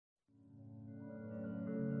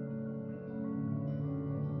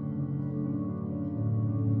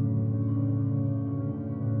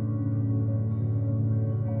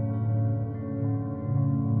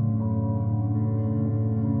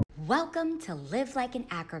Welcome to Live Like an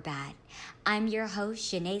Acrobat. I'm your host,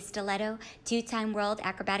 Shanae Stiletto, two-time World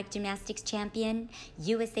Acrobatic Gymnastics Champion,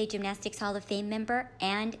 USA Gymnastics Hall of Fame member,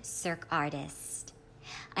 and cirque artist.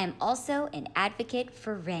 I'm also an advocate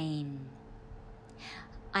for rain.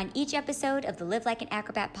 On each episode of the Live Like an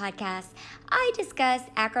Acrobat podcast, I discuss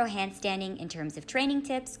acro handstanding in terms of training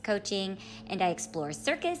tips, coaching, and I explore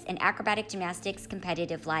circus and acrobatic gymnastics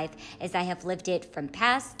competitive life as I have lived it from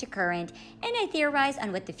past to current, and I theorize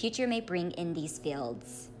on what the future may bring in these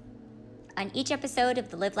fields. On each episode of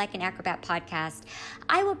the Live Like an Acrobat podcast,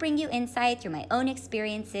 I will bring you insight through my own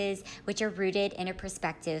experiences, which are rooted in a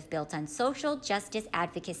perspective built on social justice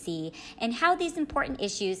advocacy and how these important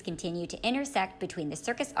issues continue to intersect between the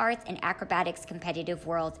circus arts and acrobatics competitive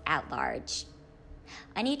world at large.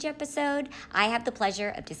 On each episode, I have the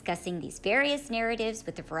pleasure of discussing these various narratives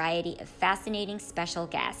with a variety of fascinating special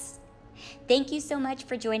guests. Thank you so much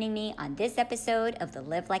for joining me on this episode of the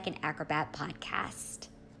Live Like an Acrobat podcast.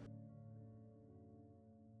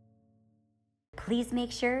 Please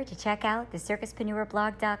make sure to check out the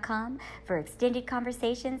circuspreneurblog.com for extended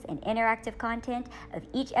conversations and interactive content of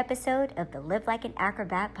each episode of the Live Like an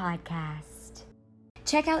Acrobat podcast.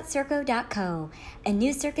 Check out Circo.co, a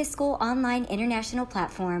new circus school online international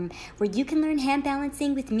platform where you can learn hand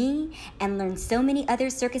balancing with me and learn so many other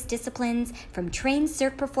circus disciplines from trained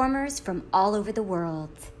cirque performers from all over the world.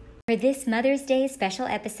 For this Mother's Day special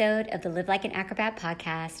episode of the Live Like an Acrobat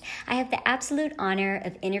podcast, I have the absolute honor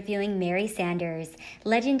of interviewing Mary Sanders,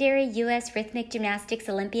 legendary U.S. Rhythmic Gymnastics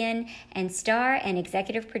Olympian and star and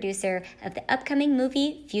executive producer of the upcoming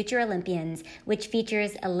movie Future Olympians, which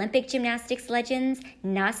features Olympic gymnastics legends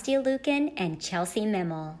Nastia Liukin and Chelsea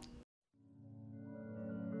Memel.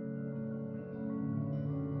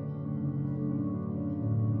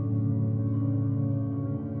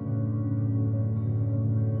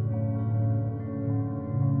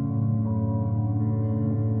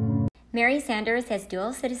 Mary Sanders has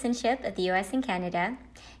dual citizenship of the U.S. and Canada.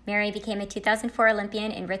 Mary became a 2004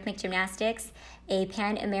 Olympian in rhythmic gymnastics, a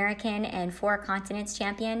Pan-American and four continents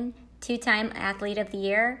champion, two-time Athlete of the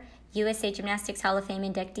Year, USA Gymnastics Hall of Fame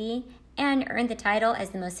inductee, and earned the title as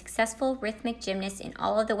the most successful rhythmic gymnast in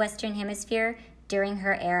all of the Western Hemisphere during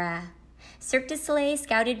her era. Cirque du Soleil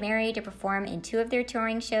scouted Mary to perform in two of their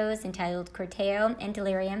touring shows entitled Corteo and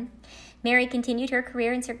Delirium. Mary continued her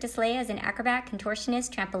career in Cirque du Soleil as an acrobat,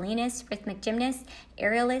 contortionist, trampolinist, rhythmic gymnast,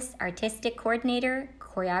 aerialist, artistic coordinator,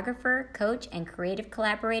 choreographer, coach, and creative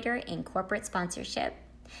collaborator in corporate sponsorship.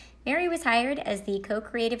 Mary was hired as the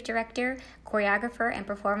co-creative director, choreographer, and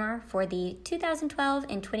performer for the 2012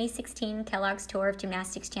 and 2016 Kellogg's Tour of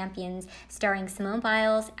Gymnastics Champions, starring Simone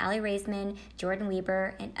Biles, Aly Raisman, Jordan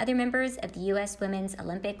Weber, and other members of the U.S. Women's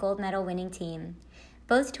Olympic gold medal winning team.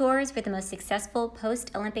 Both tours were the most successful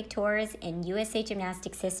post-Olympic tours in USA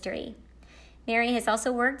Gymnastics history. Mary has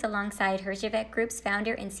also worked alongside Herjavec Group's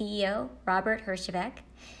founder and CEO, Robert Herjavec.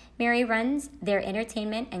 Mary runs their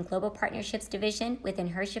entertainment and global partnerships division within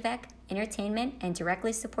Herjavec Entertainment and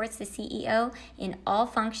directly supports the CEO in all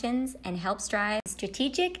functions and helps drive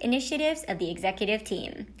strategic initiatives of the executive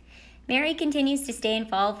team. Mary continues to stay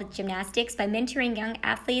involved with gymnastics by mentoring young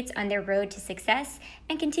athletes on their road to success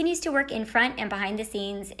and continues to work in front and behind the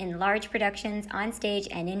scenes in large productions on stage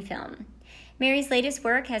and in film. Mary's latest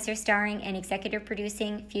work has her starring and executive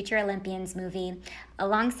producing Future Olympians movie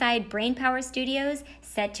alongside Brainpower Studios,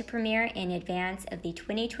 set to premiere in advance of the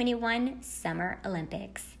 2021 Summer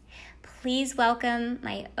Olympics. Please welcome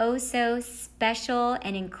my oh-so-special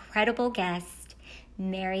and incredible guest,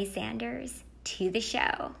 Mary Sanders, to the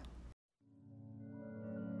show.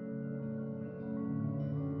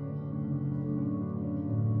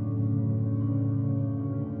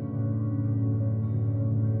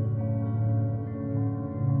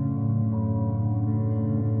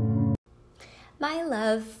 My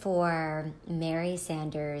love for Mary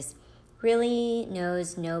Sanders really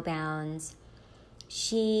knows no bounds.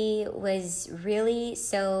 She was really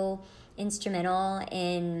so instrumental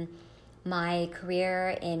in my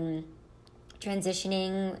career in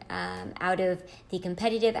transitioning out of the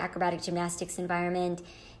competitive acrobatic gymnastics environment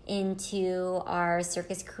into our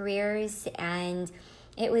circus careers. And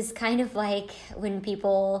it was kind of like when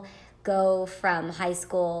people go from high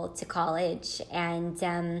school to college, and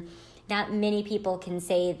not many people can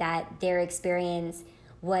say that their experience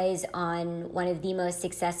was on one of the most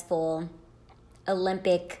successful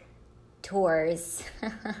Olympic tours.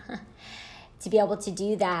 To be able to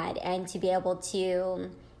do that and to be able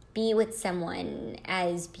to be with someone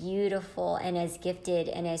as beautiful and as gifted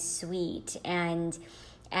and as sweet and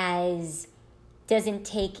as doesn't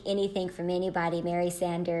take anything from anybody, Mary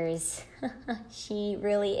Sanders. She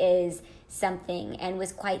really is something, and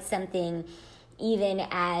was quite something even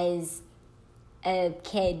as a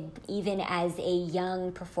kid, even as a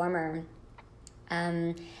young performer.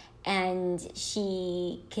 And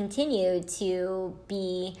she continued to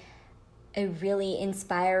be a really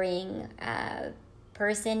inspiring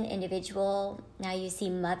person, individual. Now you see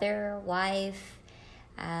mother, wife,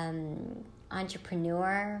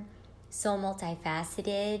 entrepreneur, so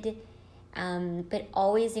multifaceted, but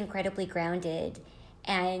always incredibly grounded.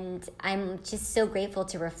 And I'm just so grateful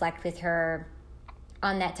to reflect with her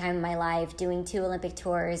on that time in my life, doing 2 Olympic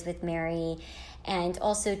tours with Mary, and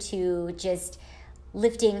also to just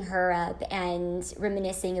lifting her up and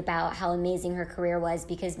reminiscing about how amazing her career was,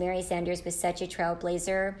 because Mary Sanders was such a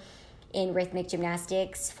trailblazer in rhythmic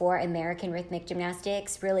gymnastics, for American rhythmic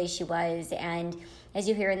gymnastics. Really, she was. And as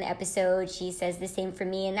you hear in the episode, she says the same for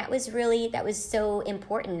me. And that was so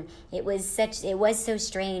important. It was so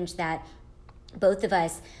strange that both of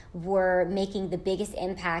us were making the biggest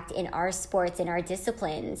impact in our sports and our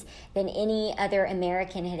disciplines than any other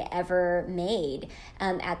American had ever made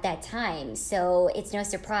at that time. So it's no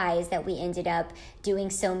surprise that we ended up doing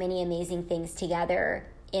so many amazing things together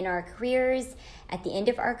in our careers, at the end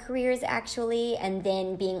of our careers actually, and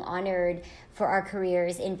then being honored for our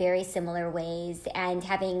careers in very similar ways and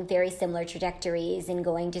having very similar trajectories, and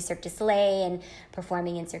going to Cirque du Soleil and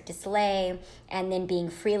performing in Cirque du Soleil, and then being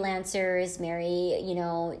freelancers. Mary,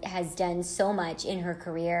 has done so much in her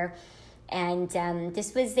career. And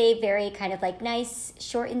this was a very kind of like nice,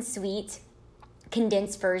 short and sweet,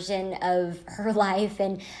 condensed version of her life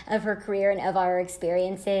and of her career and of our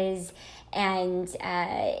experiences. And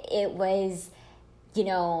it was,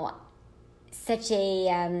 such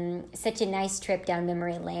a nice trip down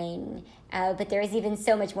memory lane. But there is even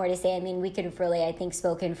so much more to say. I mean, we could have really, I think,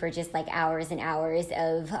 spoken for just like hours and hours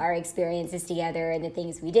of our experiences together, and the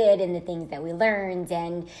things we did, and the things that we learned,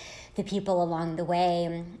 and the people along the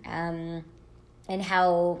way, and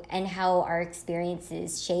how our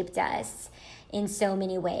experiences shaped us in so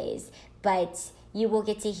many ways. But you will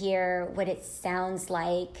get to hear what it sounds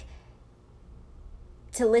like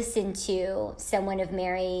to listen to someone of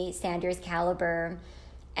Mary Sanders' caliber.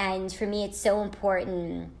 And for me, it's so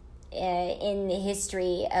important in the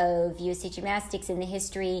history of USA Gymnastics, in the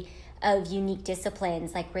history of unique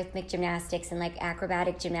disciplines like rhythmic gymnastics and like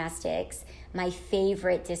acrobatic gymnastics, my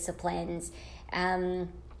favorite disciplines, and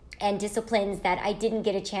disciplines that I didn't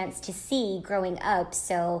get a chance to see growing up.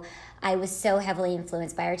 So I was so heavily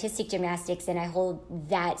influenced by artistic gymnastics, and I hold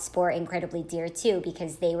that sport incredibly dear too,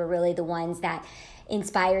 because they were really the ones that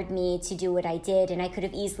inspired me to do what I did. And I could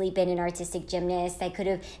have easily been an artistic gymnast. I could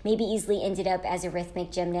have maybe easily ended up as a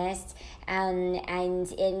rhythmic gymnast. And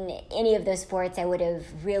in any of those sports, I would have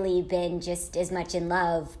really been just as much in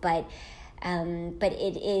love. But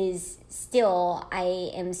it is still, I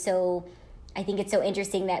think it's so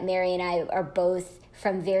interesting that Mary and I are both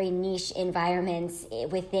from very niche environments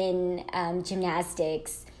within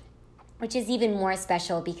gymnastics, which is even more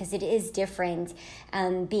special because it is different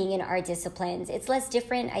being in our disciplines. It's less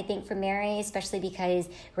different, I think, for Mary, especially because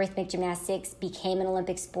rhythmic gymnastics became an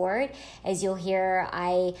Olympic sport. As you'll hear,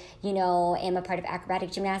 I, am a part of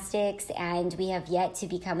acrobatic gymnastics, and we have yet to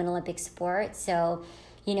become an Olympic sport. So,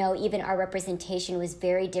 even our representation was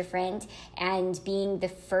very different, and being the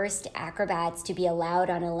first acrobats to be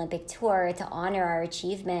allowed on an Olympic tour to honor our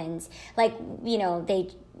achievements, they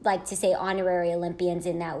like to say honorary Olympians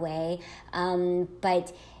in that way.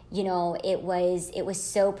 But it was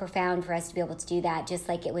so profound for us to be able to do that, just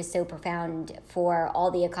like it was so profound for all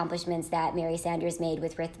the accomplishments that Mary Sanders made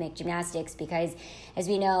with rhythmic gymnastics, because as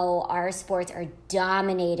we know, our sports are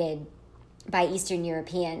dominated by Eastern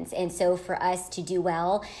Europeans. And so for us to do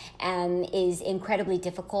well is incredibly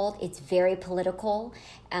difficult. It's very political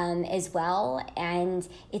as well, and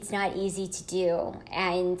it's not easy to do.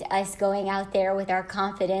 And us going out there with our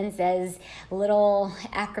confidence as little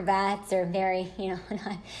acrobats, or very,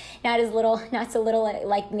 not so little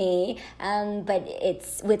like me, but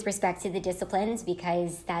it's with respect to the disciplines,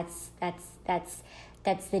 because that's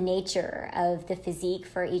the nature of the physique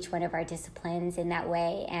for each one of our disciplines in that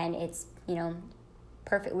way. And it's,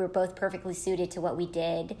 perfect. We're both perfectly suited to what we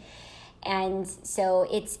did. And so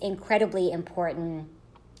it's incredibly important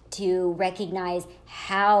to recognize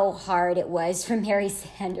how hard it was for Mary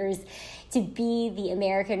Sanders to be the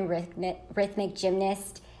American rhythmic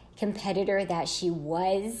gymnast competitor that she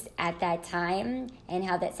was at that time, and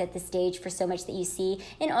how that set the stage for so much that you see.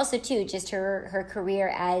 And also too, just her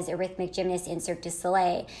career as a rhythmic gymnast in Cirque du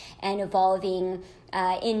Soleil, and evolving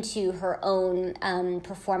into her own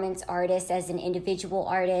performance artist as an individual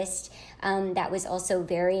artist. That was also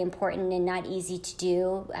very important and not easy to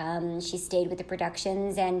do. She stayed with the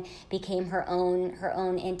productions and became her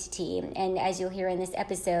own entity. And as you'll hear in this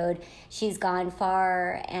episode, she's gone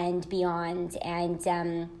far and beyond.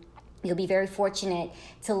 And you'll be very fortunate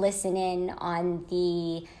to listen in on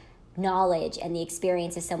the knowledge and the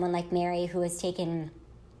experience of someone like Mary, who has taken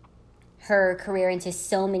her career into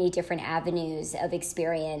so many different avenues of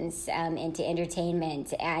experience, into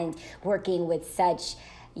entertainment, and working with such,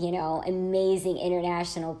 amazing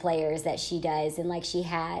international players that she does and like she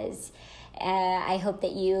has. I hope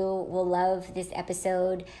that you will love this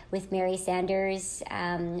episode with Mary Sanders,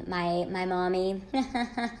 my mommy.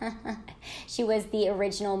 She was the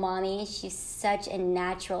original mommy. She's such a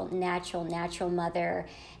natural mother.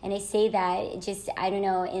 And I say that just, I don't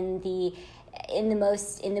know, in the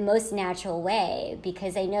most natural way,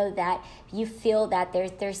 because I know that you feel that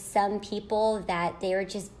there's some people that they're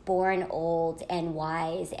just born old and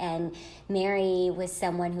wise, and Mary was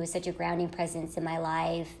someone who was such a grounding presence in my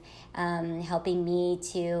life, helping me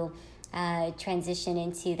to transition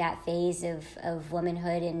into that phase of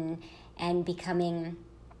womanhood and becoming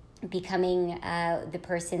the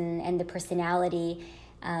person and the personality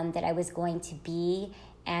that I was going to be.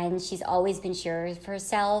 And she's always been sure of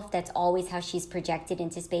herself. That's always how she's projected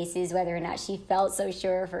into spaces, whether or not she felt so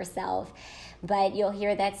sure of herself. But you'll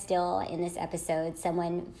hear that still in this episode.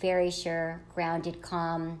 Someone very sure, grounded,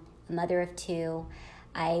 calm, a mother of two.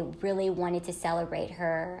 I really wanted to celebrate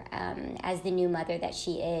her as the new mother that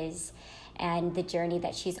she is, and the journey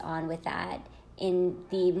that she's on with that in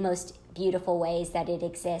the most beautiful ways that it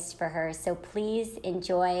exists for her. So please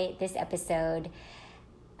enjoy this episode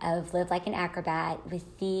of Live Like an Acrobat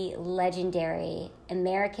with the legendary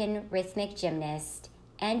American rhythmic gymnast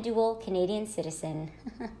and dual Canadian citizen,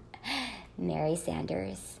 Mary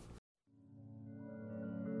Sanders.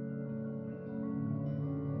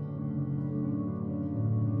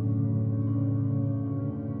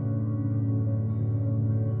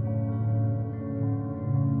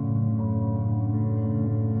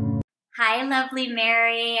 Hi, lovely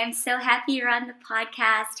Mary. I'm so happy you're on the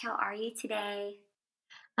podcast. How are you today?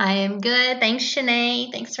 I am good. Thanks,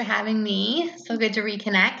 Shanae. Thanks for having me. So good to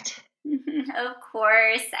reconnect. Of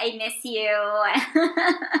course. I miss you.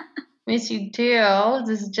 Miss you too.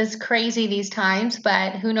 This is just crazy these times,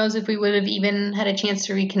 but who knows if we would have even had a chance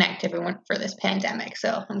to reconnect if it weren't for this pandemic.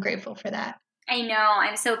 So I'm grateful for that. I know.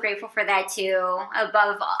 I'm so grateful for that too.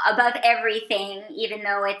 Above everything, even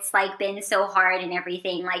though it's like been so hard and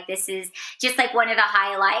everything, like this is just like one of the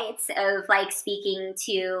highlights of like speaking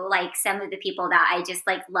to like some of the people that I just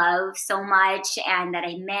like love so much and that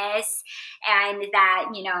I miss, and that,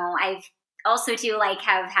 I've also too like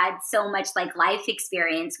have had so much like life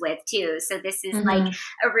experience with too. So this is like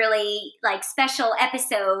a really like special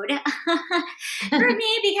episode for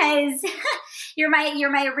me, because you're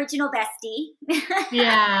my original bestie.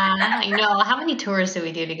 Yeah, I know. How many tours did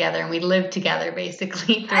we do together? And we lived together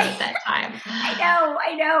basically throughout that time.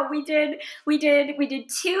 I know. We did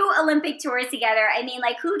 2 Olympic tours together. I mean,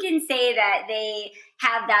 like, who can say that they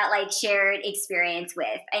have that like shared experience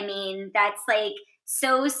with? I mean, that's like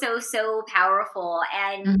so powerful.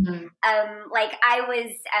 And like I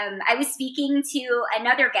was speaking to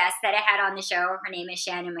another guest that I had on the show. Her name is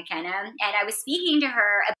Shannon McKenna, and I was speaking to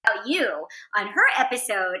her about you on her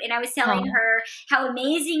episode, and I was telling her how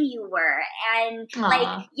amazing you were. And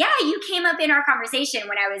like, yeah, you came up in our conversation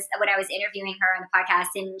when I was interviewing her on the podcast,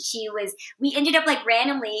 and we ended up like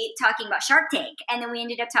randomly talking about Shark Tank, and then we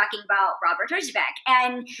ended up talking about Robert Herjavec.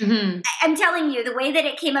 And I'm telling you, the way that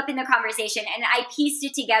it came up in the conversation, and I pieced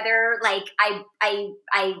it together, like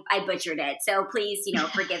I butchered it. So please,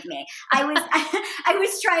 forgive me. I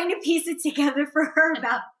was trying to piece it together for her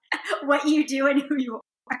about what you do and who you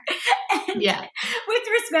are. And with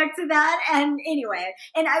respect to that. And anyway,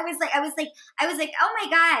 and I was like, oh my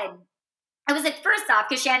God. I was like, first off,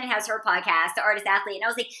 because Shannon has her podcast, The Artist Athlete, and I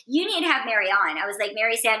was like, you need to have Mary on. I was like,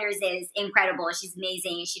 Mary Sanders is incredible. She's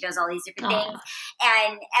amazing. She does all these different things.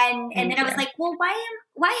 And then I was like, well,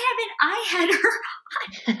 why haven't I had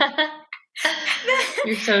her on?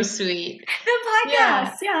 You're so sweet. The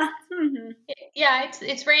podcast, yeah. Yeah,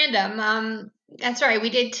 it's random. That's right. We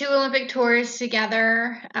did 2 Olympic tours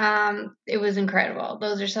together. It was incredible.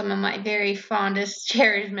 Those are some of my very fondest,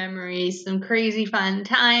 cherished memories, some crazy fun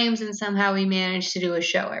times, and somehow we managed to do a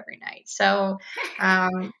show every night. So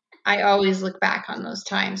I always look back on those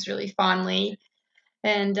times really fondly.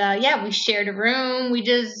 And we shared a room. We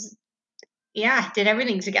just, did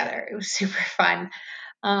everything together. It was super fun.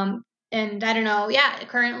 And I don't know, yeah,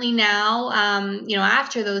 currently now,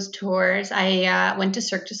 after those tours, I went to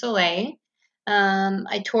Cirque du Soleil.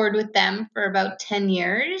 I toured with them for about 10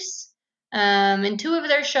 years. And two of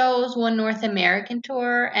their shows, one North American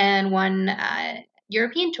tour and one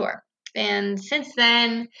European tour. And since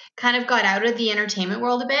then, kind of got out of the entertainment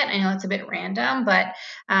world a bit. I know it's a bit random, but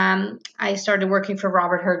I started working for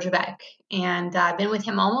Robert Herjavec, and I've been with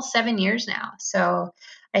him almost 7 years now. So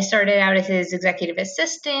I started out as his executive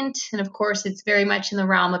assistant, and of course, it's very much in the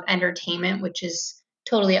realm of entertainment, which is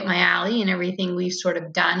totally up my alley, and everything we've sort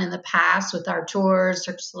of done in the past with our tours,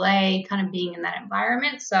 Cirque du Soleil, kind of being in that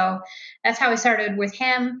environment. So that's how I started with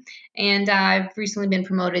him, and I've recently been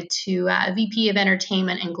promoted to VP of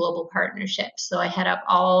Entertainment and Global Partnerships. So I head up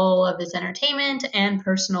all of his entertainment and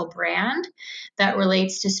personal brand that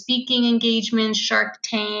relates to speaking engagements, Shark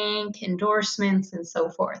Tank, endorsements, and so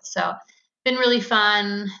forth. So been really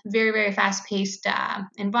fun, very, very fast-paced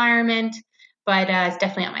environment, but it's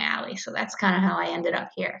definitely up my alley. So that's kind of how I ended up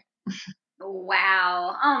here.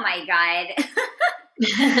 Wow. Oh my God.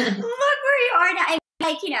 Look where you are now.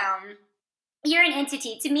 You're an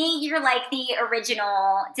entity. To me, you're like the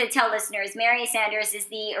original, to tell listeners, Mary Sanders is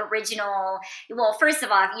the original. Well, first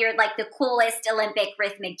of all, you're like the coolest Olympic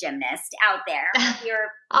rhythmic gymnast out there.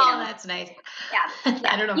 That's nice. Yeah.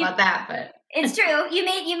 I don't know about that, but it's true. You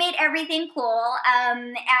made everything cool.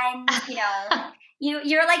 And you're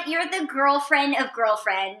the girlfriend of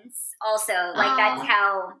girlfriends also. Like that's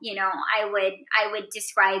how, I would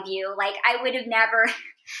describe you. Like I would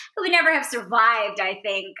never have survived, I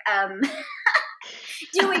think,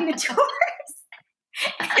 doing the tours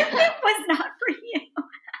if it was not for you.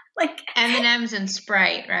 Like M&M's and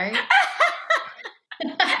Sprite, right?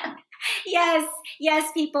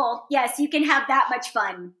 Yes, people. Yes, you can have that much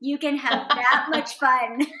fun. You can have that much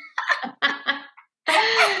fun.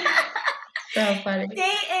 So funny.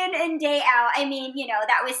 Day in and day out. I mean,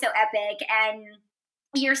 that was so epic, and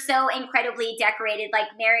you're so incredibly decorated. Like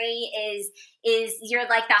Mary is you're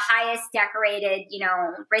like the highest decorated,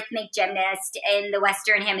 rhythmic gymnast in the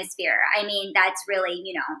Western Hemisphere. I mean, that's really,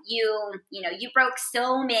 you broke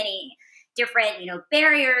so many different,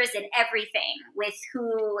 barriers and everything with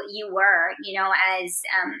who you were, as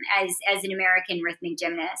an American rhythmic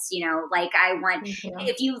gymnast, like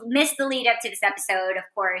if you missed the lead up to this episode, of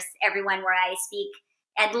course, everyone, where I speak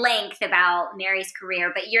at length about Mary's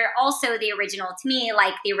career, but you're also the original, to me,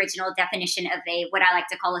 like the original definition of what I like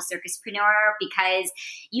to call a circuspreneur, because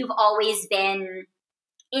you've always been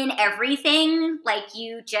in everything, like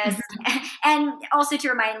you just, and also to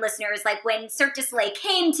remind listeners, like when Cirque du Soleil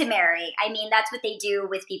came to Mary, I mean, that's what they do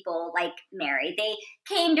with people like Mary. They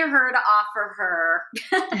came to her to offer her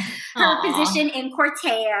her position in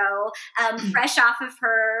Corteo, fresh off of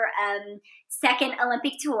her second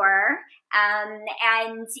Olympic tour.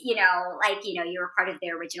 And you were part of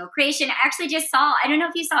their original creation. I actually just saw, I don't know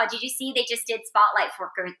if you saw, did you see they just did Spotlight for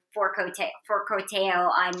Corteo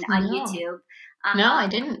on YouTube? No, I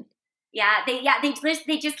didn't. Yeah, they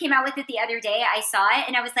just came out with it the other day. I saw it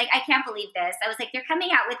and I was like, I can't believe this. I was like, they're coming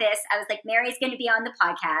out with this. I was like, Mary's going to be on the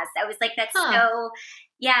podcast. I was like, that's so,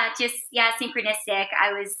 synchronistic.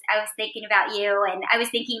 I was thinking about you, and I was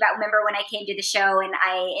thinking about, remember when I came to the show and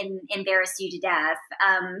I embarrassed you to death.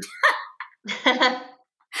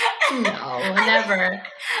 No, never.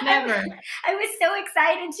 I was so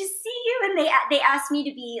excited to see you, and they asked me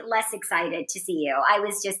to be less excited to see you. I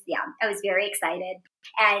was very excited,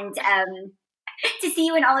 and to see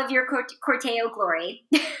you in all of your Corteo glory.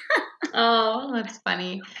 Oh, that's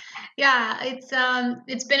funny. Yeah,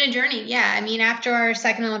 it's been a journey. Yeah, I mean, after our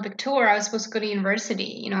second Olympic tour, I was supposed to go to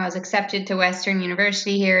university. I was accepted to Western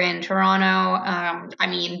University here in Toronto.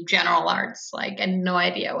 General arts. Like, I had no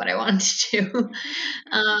idea what I wanted to do.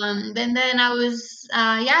 Then I was,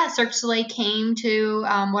 Cirque du Soleil came to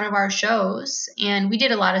one of our shows, and we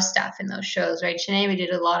did a lot of stuff in those shows, right, Sinead? We did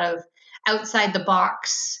a lot of outside the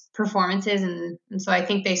box performances, and so I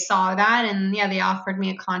think they saw that, and they offered me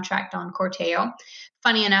a contract on Corteo.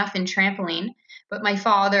 Funny enough, in trampoline, but my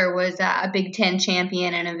father was a Big Ten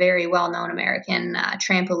champion and a very well-known American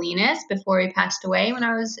trampolinist before he passed away when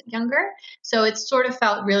I was younger. So it sort of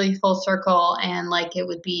felt really full circle and like it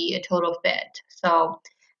would be a total fit. So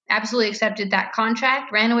absolutely accepted that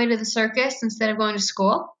contract, ran away to the circus instead of going to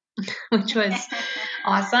school, which was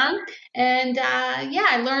awesome. And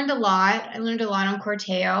I learned a lot. I learned a lot on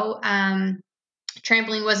Corteo.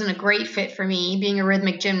 Trampoline wasn't a great fit for me. Being a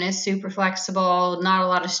rhythmic gymnast, super flexible, not a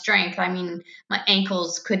lot of strength. I mean, my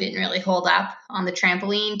ankles couldn't really hold up on the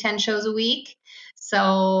trampoline 10 shows a week.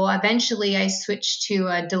 So eventually I switched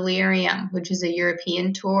to Delirium, which is a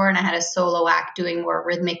European tour, and I had a solo act doing more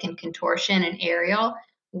rhythmic and contortion and aerial,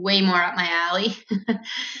 way more up my alley.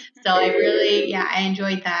 So I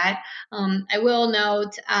enjoyed that. I will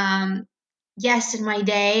note, yes, in my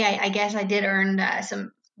day, I guess I did earn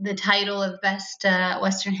the title of best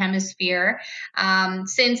Western Hemisphere.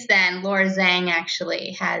 Since then, Laura Zhang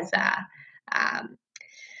actually has um,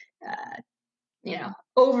 uh,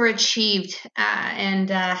 overachieved and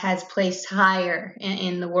has placed higher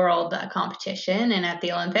in the world competition and at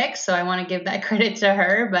the Olympics. So I want to give that credit to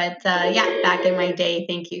her. But back in my day,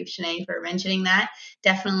 thank you, Shanae, for mentioning that.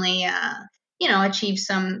 Definitely, achieved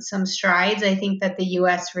some strides. I think that the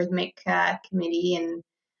U.S. Rhythmic Committee and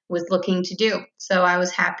was looking to do. So I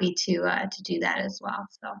was happy to do that as well.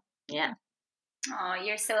 So yeah. Oh,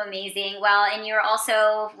 you're so amazing. Well, and you're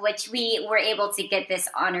also, which we were able to get this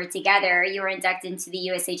honor together, you were inducted into the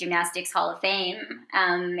USA Gymnastics Hall of Fame.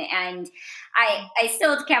 And I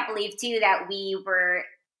still can't believe, too, that we were,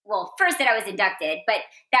 well, first that I was inducted, but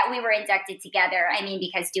that we were inducted together. I mean,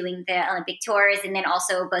 because doing the Olympic tours and then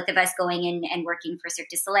also both of us going in and working for Cirque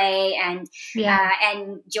du Soleil and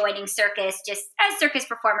joining circus, just as circus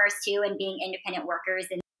performers, too, and being independent workers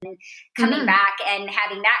and coming back and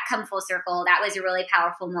having that come full circle. That was a really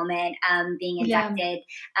powerful moment, being inducted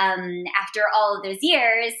after all of those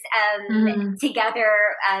years together,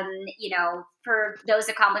 for those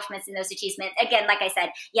accomplishments and those achievements. Again, like I said,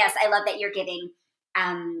 yes, I love that you're giving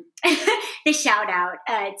the shout out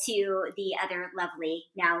to the other lovely,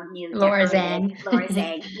 now new Laura Zhang. Laura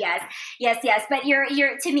Zhang. Yes. But you're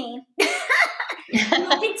to me, you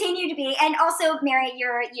will continue to be. And also, Mary,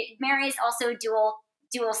 Mary is also dual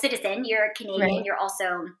citizen. You're Canadian. Right. You're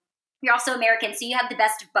also American, so you have the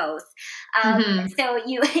best of both. So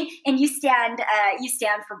you stand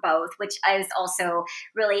for both, which is also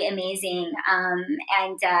really amazing,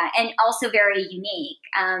 and also very unique.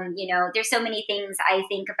 There's so many things I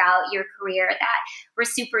think about your career that were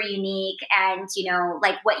super unique, and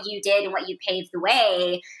like what you did and what you paved the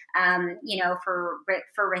way, for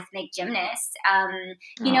rhythmic gymnasts.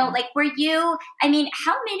 Like were you? I mean,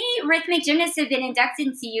 how many rhythmic gymnasts have been inducted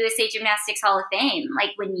into USA Gymnastics Hall of Fame? Like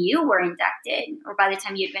when you were inducted, or by the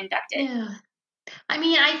time you'd been inducted? Yeah, I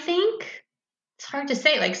mean, I think it's hard to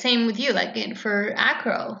say. Like same with you. Like for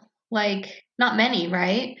acro, like not many,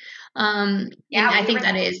 right? And I think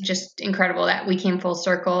that is just incredible that we came full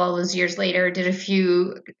circle all those years later. Did a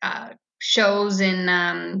few shows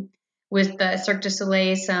in with the Cirque du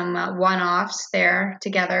Soleil, some one-offs there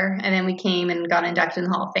together, and then we came and got inducted in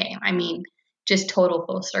the Hall of Fame. I mean, just total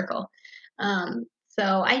full circle.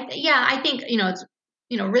 So I think it's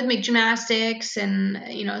rhythmic gymnastics and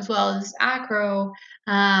as well as acro.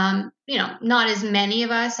 Not as many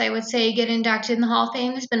of us, I would say, get inducted in the Hall of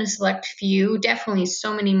Fame. There's been a select few, definitely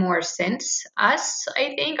so many more since us.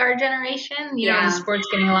 I think our generation, the sport's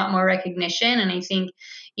getting a lot more recognition, and I think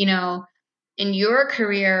in your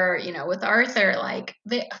career, with Arthur, like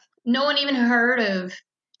no one even heard of.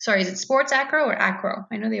 Sorry, is it sports acro or acro?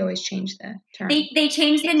 I know they always change the term. They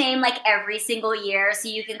change the name like every single year, so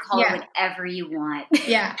you can call it whatever you want.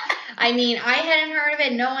 Yeah. I mean, I hadn't heard of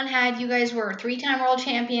it. No one had. You guys were 3-time world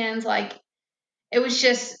champions. Like, it was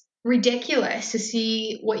just ridiculous to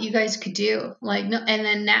see what you guys could do. Like, no, and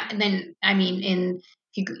then I mean,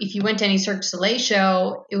 if you went to any Cirque du Soleil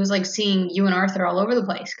show, it was like seeing you and Arthur all over the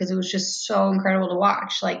place because it was just so incredible to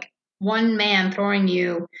watch. Like, one man throwing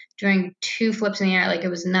you doing 2 flips in the air, like it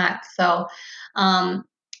was nuts. So, I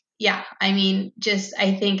mean,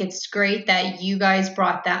 I think it's great that you guys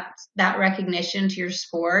brought that recognition to your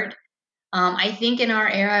sport. I think in our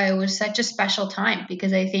era, it was such a special time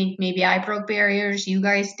because I think maybe I broke barriers, you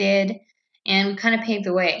guys did, and we kind of paved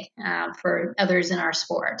the way for others in our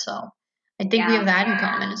sport. So I think we have that in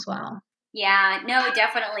common as well. Yeah, no,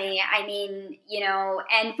 definitely. I mean,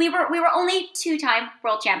 and we were only 2-time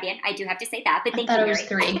world champion. I do have to say that, but thank you, Mary. It was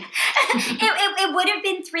 3. it would have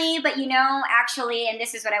been 3, but actually, and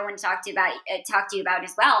this is what I want to talk to you about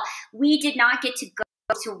as well. We did not get to go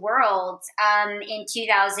to Worlds in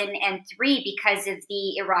 2003 because of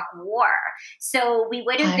the Iraq War. So we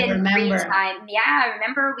would have been 3-time. Yeah, I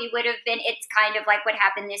remember we would have been. It's kind of like what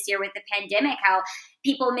happened this year with the pandemic, how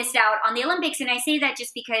people missed out on the Olympics. And I say that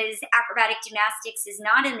just because acrobatic gymnastics is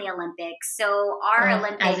not in the Olympics. So our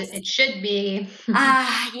Olympics, as it should be. We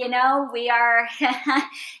are,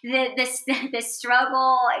 the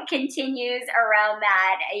struggle continues around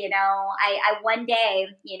that. I one day,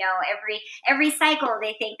 every cycle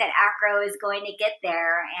they think that acro is going to get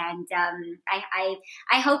there. And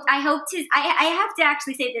I hope to, I have to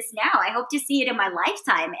actually say this now. I hope to see it in my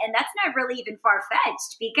lifetime. And that's not really even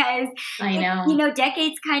far-fetched because, I know,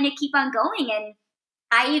 decades kind of keep on going. And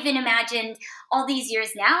I even imagined all these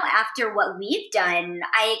years now after what we've done,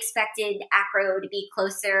 I expected acro to be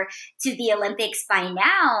closer to the Olympics by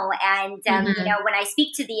now. And, when I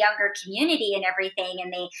speak to the younger community and everything,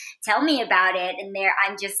 and they tell me about it, and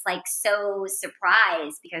I'm just like so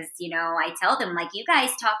surprised because, I tell them, like, you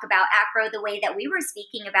guys talk about acro the way that we were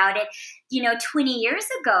speaking about it, 20 years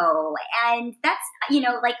ago. And that's,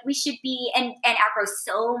 like we should be, and acro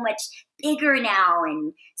so much bigger now,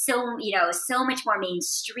 and so so much more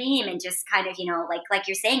mainstream, and just kind of like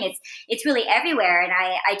you're saying, it's really everywhere. And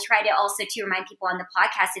I try to also to remind people on the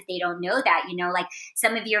podcast, if they don't know that, like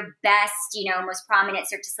some of your best most prominent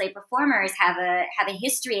Cirque du Soleil performers have a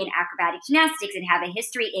history in acrobatic gymnastics, and have a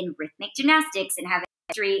history in rhythmic gymnastics, and have a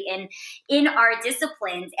history in our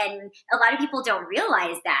disciplines. And a lot of people don't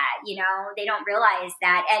realize that, they don't realize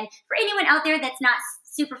that. And for anyone out there that's not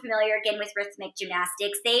super familiar again with rhythmic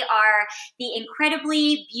gymnastics, they are the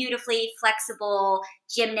incredibly beautifully flexible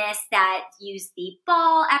gymnasts that use the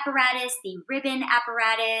ball apparatus, the ribbon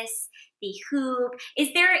apparatus, the hoop.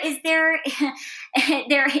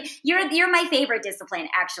 You're my favorite discipline,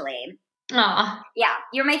 actually. Aw. Yeah,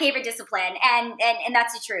 you're my favorite discipline, and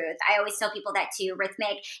that's the truth. I always tell people that too,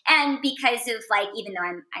 rhythmic, and because of like, even though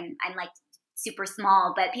I'm like super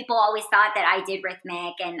small, but people always thought that I did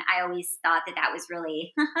rhythmic, and I always thought that was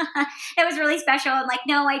really that was really special. I'm like,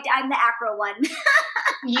 no, I'm the acro one.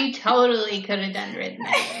 You totally could have done rhythmic.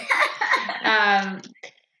 And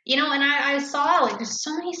I saw like there's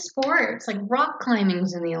so many sports, like rock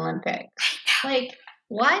climbing's in the Olympics. Like,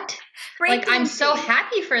 what? Like, I'm so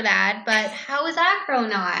happy for that, but how is acro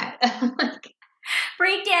not?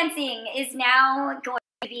 Breakdancing is now going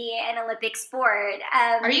to be an Olympic sport.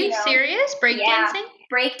 Are you serious? Breakdancing? Yeah,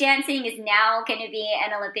 breakdancing is now going to be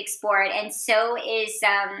an Olympic sport, and so is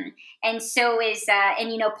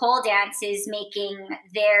pole dance is making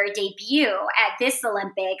their debut at this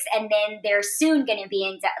Olympics, and then they're soon going to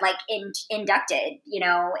be inducted,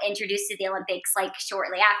 introduced to the Olympics like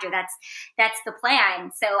shortly after. That's the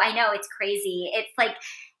plan. So I know it's crazy. It's like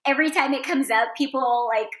every time it comes up, people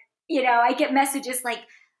like, I get messages like,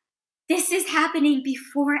 this is happening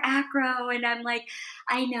before acro. And I'm like,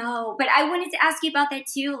 I know. But I wanted to ask you about that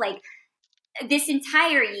too. Like this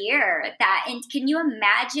entire year and can you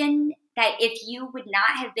imagine that if you would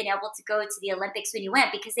not have been able to go to the Olympics when you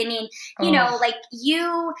went? Because I mean, like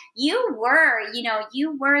you were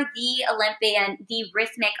the Olympian, the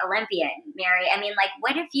rhythmic Olympian, Mary. I mean, like,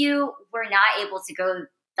 what if you were not able to go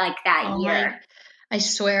like that year? I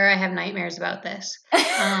swear I have nightmares about this.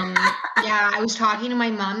 Yeah, I was talking to my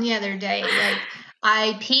mom the other day. Like,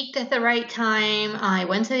 I peaked at the right time. I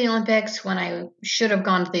went to the Olympics when I should have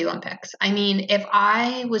gone to the Olympics. I mean, if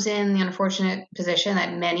I was in the unfortunate position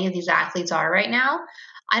that many of these athletes are right now,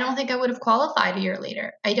 I don't think I would have qualified a year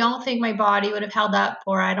later. I don't think my body would have held up,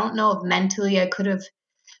 or I don't know if mentally I could have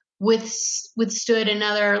withstood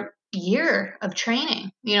another year of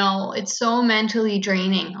training. It's so mentally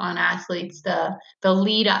draining on athletes, the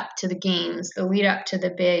lead up to the games, the lead up to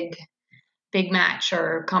the big match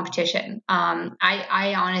or competition.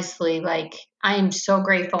 I honestly, like, I am so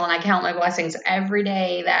grateful, and I count my blessings every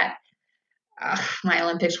day that my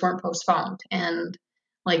Olympics weren't postponed, and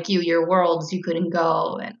like your worlds, you couldn't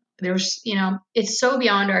go, and there's it's so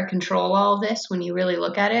beyond our control, all of this, when you really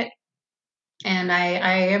look at it. And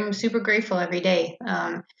I am super grateful every day.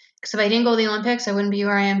 Because if I didn't go to the Olympics, I wouldn't be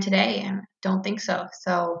where I am today. And I don't think so.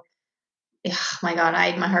 So, my God,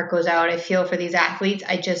 my heart goes out. I feel for these athletes.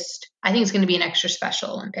 I think it's going to be an extra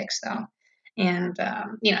special Olympics, though. And,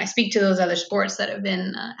 I speak to those other sports that have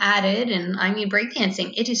been added. And I mean,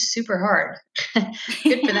 breakdancing, it is super hard.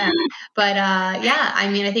 Good for them. But,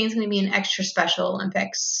 I mean, I think it's going to be an extra special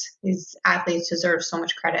Olympics. These athletes deserve so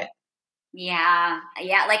much credit. Yeah.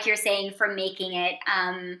 Like you're saying, for making it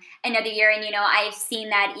another year. And, I've seen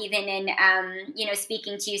that even in,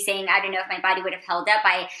 speaking to you, saying, I don't know if my body would have held up.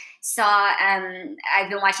 I saw, I've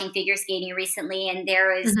been watching figure skating recently, and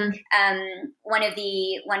there was one of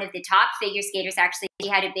the top figure skaters, actually, she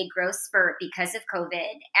had a big growth spurt because of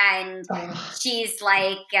COVID. And she's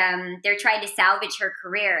like, they're trying to salvage her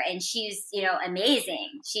career, and she's,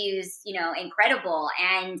 amazing. She's, incredible.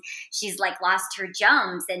 And she's like lost her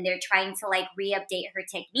jumps, and they're trying to like re-update her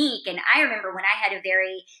technique. And I remember when I had a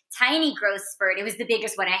very tiny growth spurt, it was the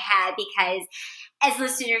biggest one I had, because as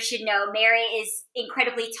listeners should know, Mary is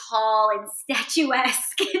incredibly tall and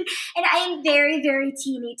statuesque, and I am very, very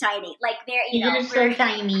teeny tiny. Like you're so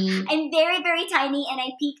tiny. I'm very, very tiny, and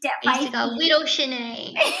I peaked at 5 feet. It's like a little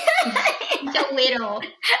Shanae. So little.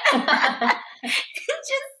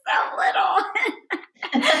 Just so little.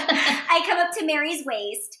 I come up to Mary's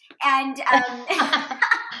waist, and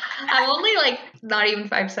I'm only like not even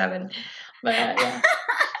 5'7", but yeah.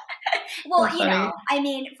 Well, That's funny. I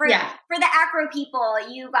mean, for the acro people,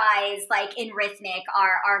 you guys like in Rhythmic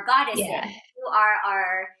are goddesses. Yeah. You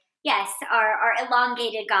are our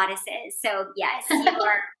elongated goddesses. So yes, you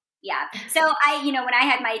are. Yeah. So when I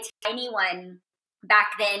had my tiny one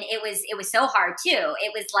back then, it was so hard too.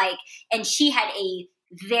 It was like, and she had a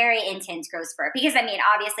very intense growth spurt because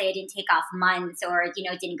obviously I didn't take off months or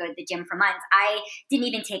didn't go to the gym for months. I didn't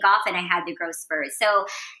even take off and I had the growth spurt. So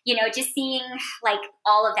just seeing like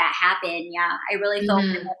all of that happen, I really feel for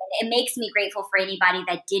them. It makes me grateful for anybody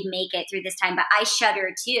that did make it through this time, but I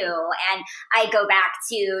shudder too. And I go back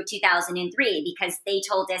to 2003 because they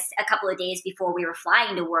told us a couple of days before we were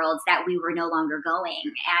flying to Worlds that we were no longer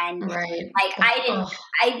going. And like I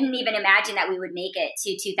didn't even imagine that we would make it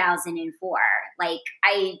to 2004. Like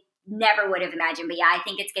I never would have imagined, but I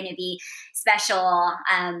think it's going to be special.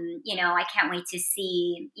 I can't wait to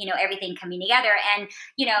see, everything coming together. And,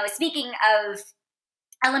 speaking of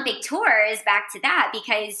Olympic tours, back to that,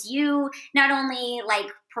 because you not only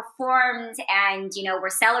like performed and were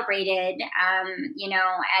celebrated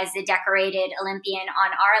as a decorated Olympian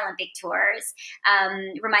on our Olympic tours,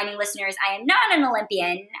 reminding listeners I am not an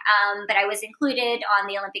Olympian, but I was included on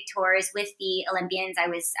the Olympic tours with the Olympians. I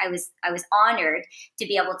was honored to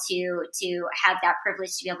be able to have that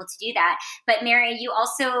privilege to be able to do that. But Mary, you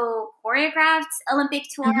also choreographed Olympic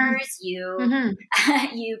tours. You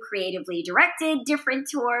creatively directed different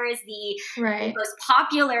tours, the most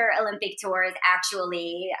popular Olympic tours,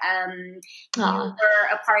 actually. You were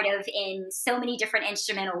a part of in so many different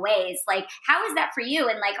instrumental ways. Like, how is that for you?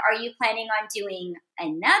 And like, are you planning on doing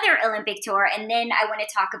another Olympic tour? And then I want to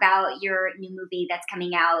talk about your new movie that's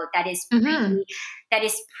coming out that is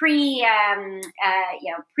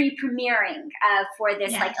pre-premiering for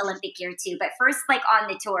this like Olympic year too. But first, like on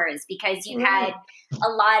the tours, because you've had a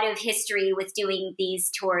lot of history with doing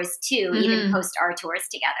these tours too, even post our tours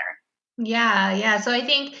together. Yeah. So I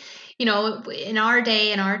think, in our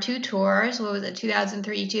day, in our two tours, what was it,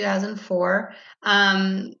 2003, 2004,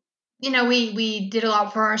 we did a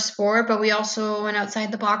lot for our sport, but we also went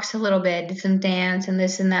outside the box a little bit, did some dance and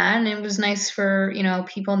this and that. And it was nice for,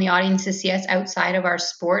 people in the audience to see us outside of our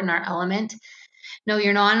sport and our element. No,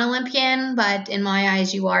 you're not an Olympian, but in my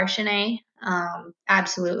eyes, you are, Shanae.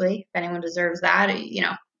 Absolutely. If anyone deserves that,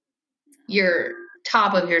 you're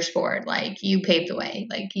top of your sport. Like, you paved the way.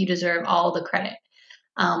 Like, you deserve all the credit.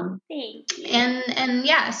 Thank you.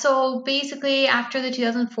 And so basically after the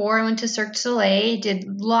 2004, I went to Cirque du Soleil, did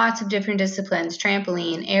lots of different disciplines,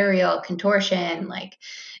 trampoline, aerial, contortion. Like,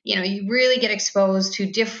 you really get exposed to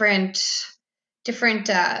different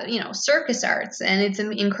circus arts, and it's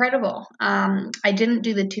incredible. I didn't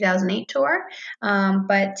do the 2008 tour,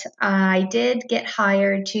 but I did get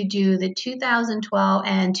hired to do the 2012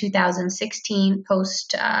 and 2016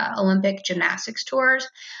 post Olympic gymnastics tours.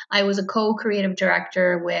 I was a co-creative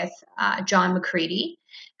director with John McCready,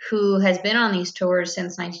 who has been on these tours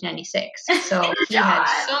since 1996. So he had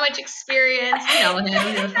so much experience. Him,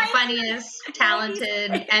 the funniest,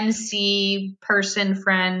 talented MC, person,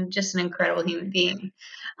 friend, just an incredible human being.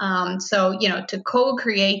 So to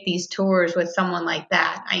co-create these tours with someone like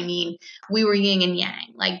that, we were yin and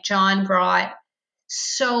yang. Like, John brought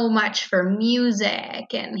so much for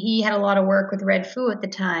music, and he had a lot of work with Red Foo at the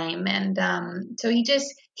time. And so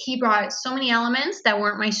he brought so many elements that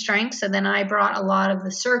weren't my strengths. So then I brought a lot of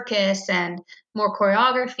the circus and more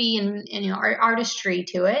choreography and artistry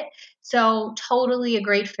to it. So totally a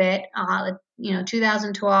great fit.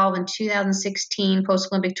 2012 and 2016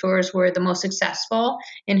 post-Olympic tours were the most successful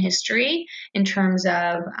in history in terms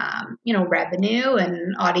of, revenue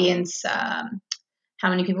and audience, how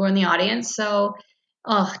many people were in the audience. So,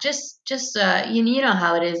 you know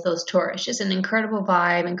how it is, those tours, just an incredible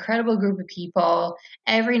vibe, incredible group of people,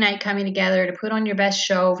 every night coming together to put on your best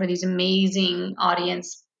show for these amazing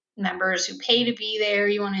audience members who pay to be there.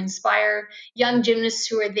 You want to inspire young gymnasts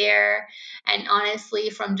who are there. And honestly,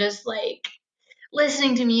 from just like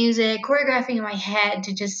listening to music, choreographing in my head,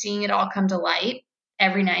 to just seeing it all come to light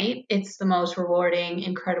every night, it's the most rewarding,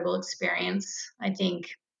 incredible experience, I think,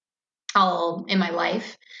 all in my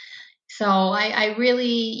life. So I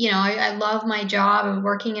really, I love my job of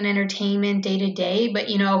working in entertainment day to day, but,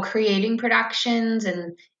 creating productions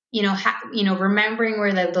and, remembering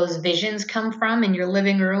where those visions come from in your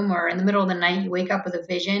living room, or in the middle of the night, you wake up with a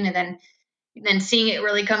vision, and then seeing it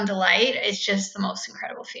really come to light, it's just the most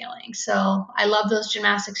incredible feeling. So I love those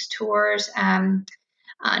gymnastics tours.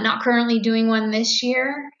 Not currently doing one this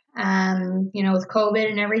year, with COVID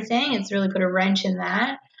and everything, it's really put a wrench in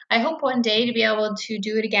that. I hope one day to be able to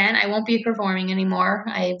do it again. I won't be performing anymore.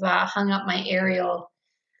 I've hung up my aerial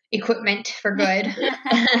equipment for good.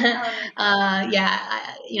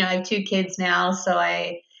 I have 2 kids now, so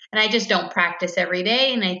I just don't practice every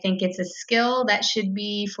day. And I think it's a skill that should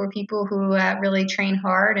be for people who really train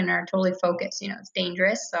hard and are totally focused. It's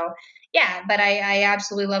dangerous. So yeah, but I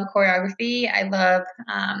absolutely love choreography. I love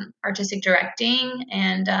artistic directing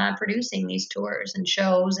and producing these tours and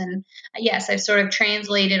shows. And yes, I've sort of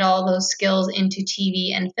translated all those skills into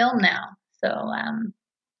TV and film now. So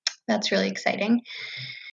that's really exciting.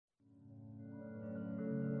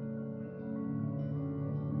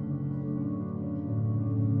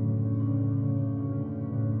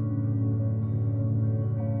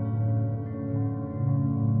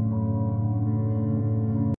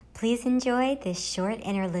 Please enjoy this short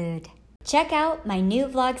interlude. Check out my new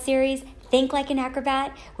vlog series, Think Like an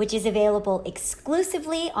Acrobat, which is available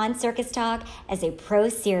exclusively on Circus Talk as a pro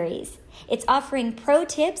series. It's offering pro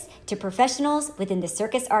tips to professionals within the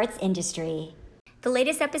circus arts industry. The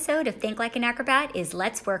latest episode of Think Like an Acrobat is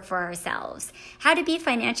Let's Work for Ourselves. How to be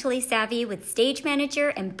financially savvy with stage manager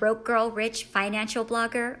and broke girl rich financial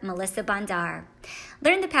blogger Melissa Bandar.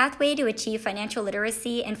 Learn the pathway to achieve financial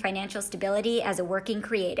literacy and financial stability as a working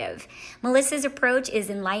creative. Melissa's approach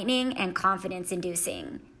is enlightening and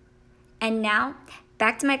confidence-inducing. And now,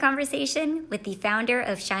 back to my conversation with the founder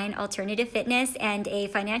of Shine Alternative Fitness and a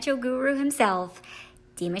financial guru himself,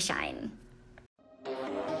 Dima Shine.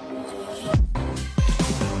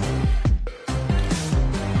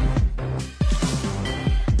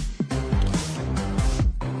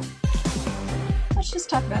 Let's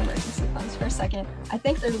just talk about emergency funds for a second. I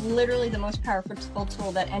think they're literally the most powerful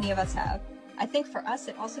tool that any of us have. I think for us,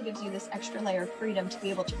 it also gives you this extra layer of freedom to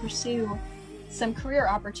be able to pursue some career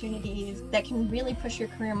opportunities that can really push your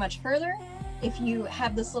career much further if you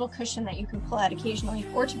have this little cushion that you can pull out occasionally,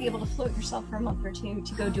 or to be able to float yourself for a month or two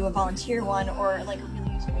to go do a volunteer one or like a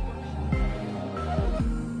really useful one.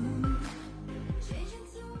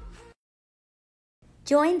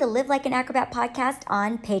 Join the Live Like an Acrobat podcast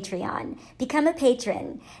on Patreon. Become a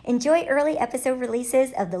patron. Enjoy early episode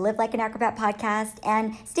releases of the Live Like an Acrobat podcast,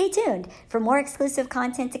 and stay tuned for more exclusive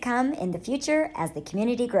content to come in the future as the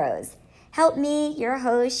community grows. Help me, your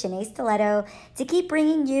host, Shanae Stiletto, to keep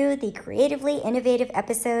bringing you the creatively innovative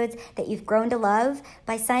episodes that you've grown to love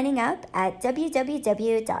by signing up at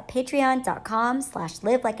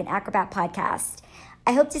www.patreon.com/Live Like an Acrobat podcast.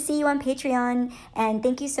 I hope to see you on Patreon, and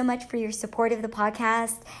thank you so much for your support of the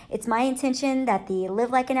podcast. It's my intention that the Live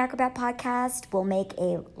Like an Acrobat podcast will make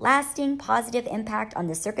a lasting positive impact on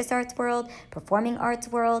the circus arts world, performing arts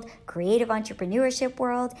world, creative entrepreneurship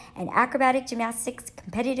world, and acrobatic gymnastics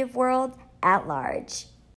competitive world at large.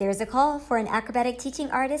 There's a call for an acrobatic teaching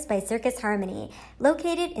artist by Circus Harmony,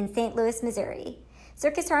 located in St. Louis, Missouri.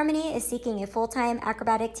 Circus Harmony is seeking a full-time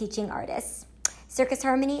acrobatic teaching artist. Circus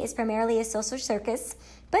Harmony is primarily a social circus,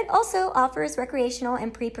 but also offers recreational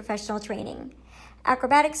and pre-professional training.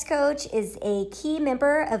 Acrobatics Coach is a key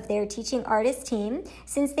member of their teaching artist team,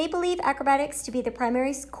 since they believe acrobatics to be the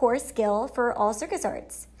primary core skill for all circus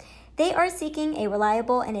arts. They are seeking a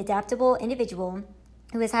reliable and adaptable individual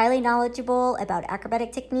who is highly knowledgeable about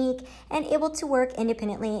acrobatic technique and able to work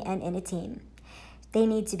independently and in a team. They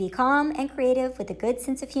need to be calm and creative with a good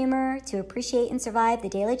sense of humor to appreciate and survive the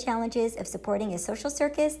daily challenges of supporting a social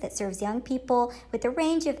circus that serves young people with a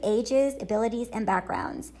range of ages, abilities, and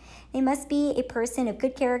backgrounds. They must be a person of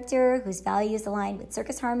good character whose values align with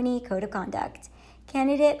Circus Harmony Code of Conduct.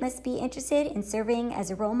 Candidate must be interested in serving as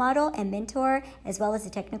a role model and mentor, as well as a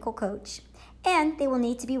technical coach. And they will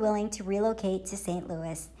need to be willing to relocate to St.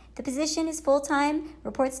 Louis. The position is full-time,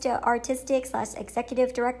 reports to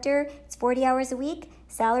artistic/executive director. It's 40 hours a week.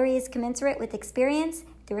 Salary is commensurate with experience.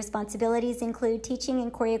 The responsibilities include teaching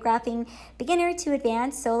and choreographing beginner to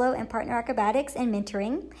advanced solo and partner acrobatics and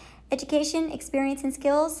mentoring. Education, experience, and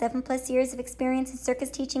skills, 7+ years of experience in circus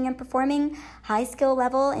teaching and performing, high skill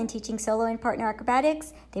level in teaching solo and partner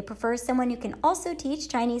acrobatics. They prefer someone who can also teach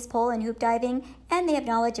Chinese pole and hoop diving, and they have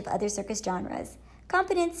knowledge of other circus genres.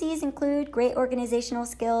 Competencies include great organizational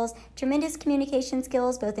skills, tremendous communication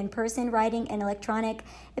skills, both in person, writing, and electronic,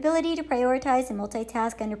 ability to prioritize and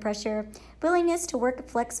multitask under pressure, willingness to work a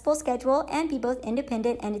flexible schedule and be both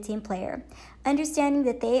independent and a team player, understanding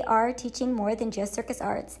that they are teaching more than just circus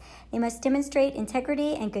arts. They must demonstrate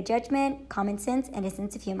integrity and good judgment, common sense, and a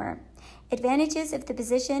sense of humor. Advantages of the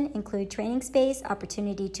position include training space,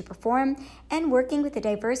 opportunity to perform, and working with a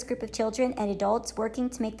diverse group of children and adults working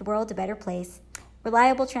to make the world a better place.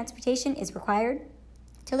 Reliable transportation is required.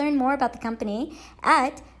 To learn more about the company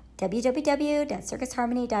at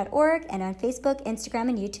www.circusharmony.org, and on Facebook, Instagram,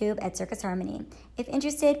 and YouTube at Circus Harmony. If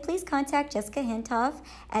interested, please contact Jessica Hintoff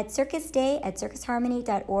at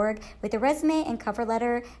circusday@circusharmony.org with a resume and cover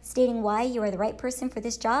letter stating why you are the right person for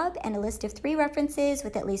this job, and a list of 3 references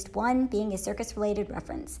with at least 1 being a circus-related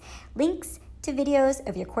reference. Links to videos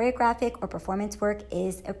of your choreographic or performance work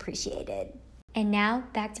is appreciated. And now,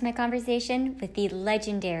 back to my conversation with the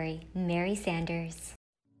legendary Mary Sanders.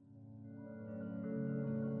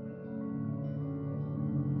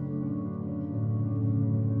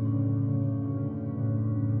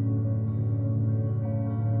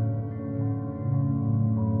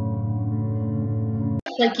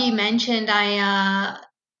 Like you mentioned,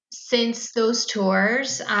 since those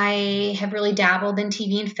tours, I have really dabbled in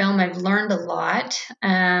TV and film. I've learned a lot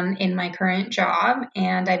in my current job,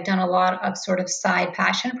 and I've done a lot of sort of side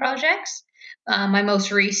passion projects. My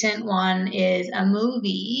most recent one is a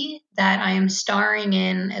movie that I am starring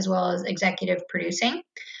in as well as executive producing,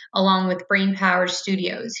 along with Brain Power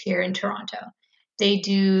Studios here in Toronto. They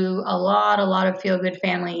do a lot of feel-good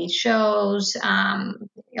family shows,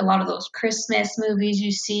 a lot of those Christmas movies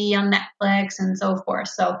you see on Netflix and so forth.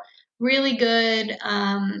 So really good,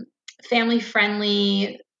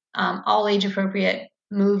 family-friendly, all age-appropriate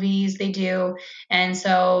movies they do. And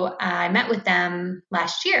so I met with them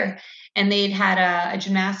last year, and they'd had a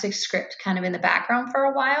gymnastics script kind of in the background for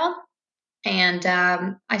a while. And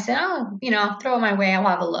I said, throw it my way, I'll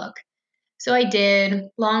have a look. So I did.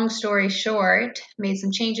 Long story short, made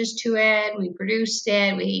some changes to it. We produced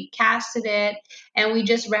it, we casted it, and we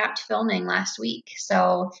just wrapped filming last week.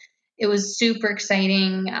 So it was super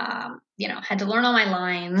exciting. Had to learn all my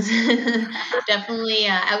lines. Definitely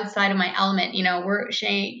outside of my element. You know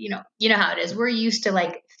how it is. We're used to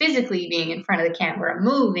like physically being in front of the camera,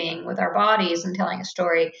 moving with our bodies and telling a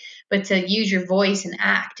story. But to use your voice and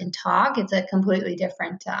act and talk, it's a completely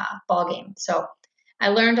different ballgame. So I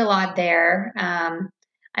learned a lot there.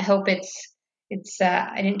 I hope I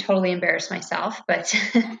didn't totally embarrass myself, but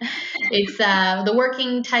it's the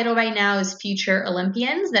working title right now is Future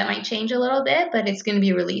Olympians. That might change a little bit, but it's going to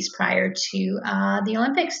be released prior to the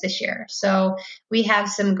Olympics this year. So we have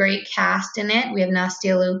some great cast in it. We have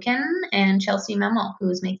Nastia Lukin and Chelsea Memel, who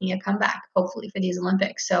is making a comeback, hopefully, for these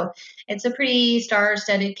Olympics. So it's a pretty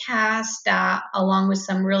star-studded cast, along with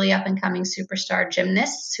some really up-and-coming superstar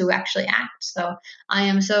gymnasts who actually act. So I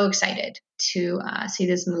am so excited to see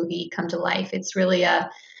this movie come to life. It's really a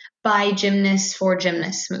by gymnasts for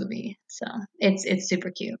gymnasts movie. So it's super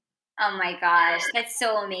cute. Oh my gosh, that's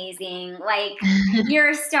so amazing. Like,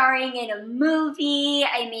 you're starring in a movie.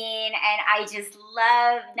 I mean, and I just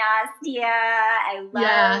love Nastia. I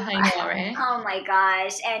know, right? Oh my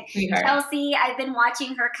gosh. And Sweetheart. Chelsea, I've been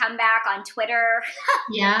watching her comeback on Twitter.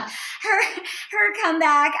 Yeah. her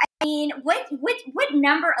comeback. I mean, what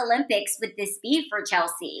number Olympics would this be for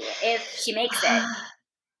Chelsea if she makes it?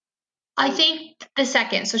 I think the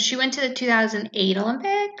second. So she went to the 2008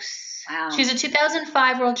 Olympics. Wow. She's a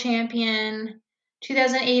 2005 world champion,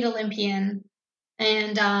 2008 Olympian,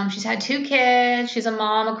 and she's had 2 kids. She's a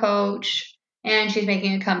mom, a coach, and she's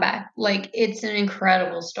making a comeback. Like, it's an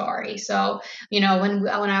incredible story. So, when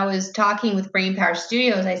I was talking with Brain Power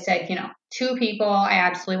Studios, I said, 2 people I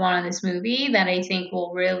absolutely want in this movie that I think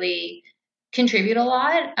will really contribute a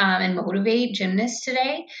lot and motivate gymnasts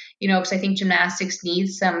today, because I think gymnastics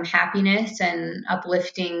needs some happiness and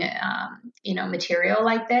uplifting, material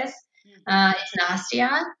like this. It's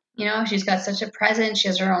Nastia. She's got such a presence. She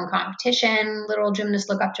has her own competition. Little gymnasts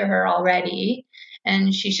look up to her already.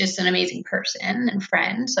 And she's just an amazing person and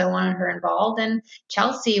friend. So I wanted her involved. And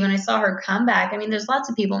Chelsea, when I saw her comeback, I mean, there's lots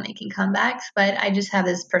of people making comebacks, but I just have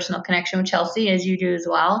this personal connection with Chelsea, as you do as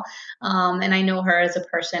well. And I know her as a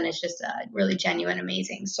person is just a really genuine,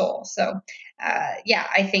 amazing soul. So,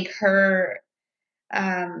 I think her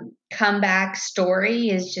comeback story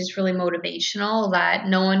is just really motivational, that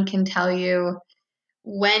no one can tell you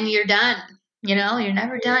when you're done. You're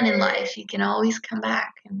never done in life. You can always come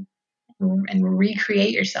back and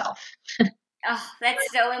recreate yourself. Oh,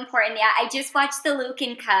 that's so important. Yeah, I just watched the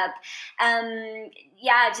Lucan Cup.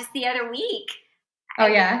 Just the other week. Oh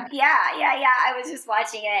yeah. Yeah. I was just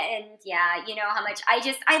watching it, and you know how much I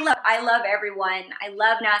love everyone. I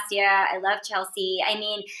love Nastia. I love Chelsea. I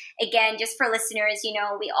mean, again, just for listeners,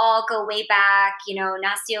 we all go way back.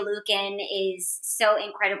 Nastia Lukin is so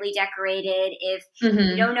incredibly decorated. If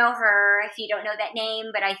you don't know her, if you don't know that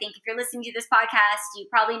name, but I think if you're listening to this podcast, you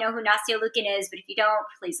probably know who Nastia Lukin is. But if you don't,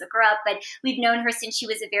 please look her up. But we've known her since she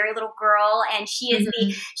was a very little girl, and she is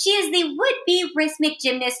the would-be rhythmic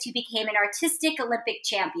gymnast who became an artistic Olympian Olympic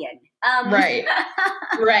champion. Right.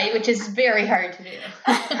 Right, which is very hard to do.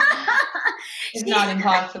 It's not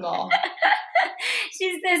impossible.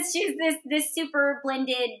 She's this super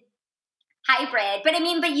blended hybrid. But I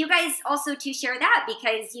mean, but you guys also too share that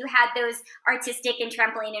because you had those artistic and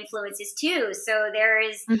trampoline influences too. So there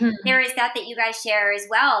is that you guys share as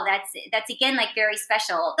well. That's again like very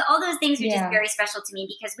special. All those things are just very special to me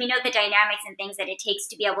because we know the dynamics and things that it takes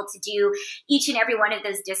to be able to do each and every one of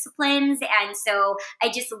those disciplines. And so I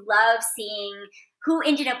just love seeing who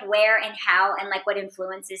ended up where and how and like what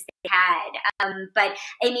influences they had. But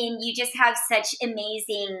I mean, you just have such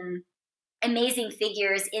amazing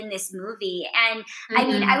figures in this movie. And I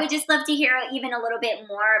mean, I would just love to hear even a little bit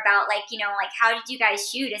more about like, you know, like how did you guys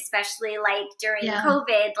shoot, especially like during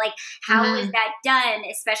COVID, like how was that done?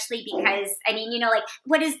 Especially because I mean, you know, like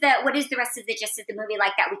what is the rest of the gist of the movie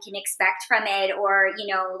like that we can expect from it? Or, you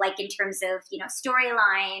know, like in terms of, you know,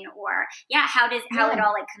 storyline or how it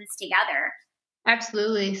all like comes together.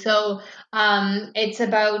 Absolutely. So it's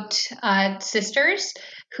about sisters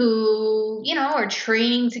who, you know, are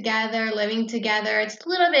training together, living together. It's a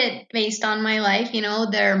little bit based on my life. You know,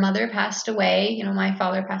 their mother passed away. You know, my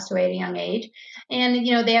father passed away at a young age. And,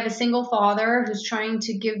 you know, they have a single father who's trying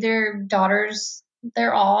to give their daughters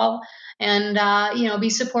their all and, you know, be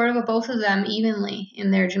supportive of both of them evenly in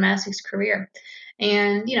their gymnastics career.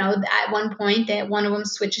 And, you know, at one point, one of them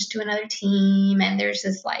switches to another team and there's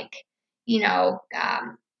this like, you know,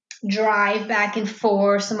 drive back and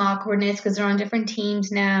forth, some awkwardness because they're on different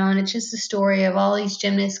teams now. And it's just a story of all these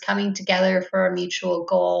gymnasts coming together for a mutual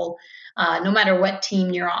goal. No matter what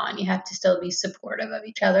team you're on, you have to still be supportive of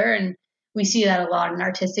each other. And we see that a lot in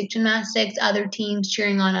artistic gymnastics, other teams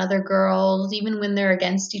cheering on other girls, even when they're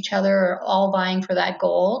against each other or all vying for that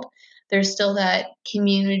gold. There's still that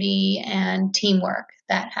community and teamwork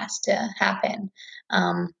that has to happen.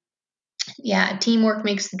 Teamwork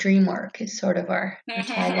makes the dream work is sort of our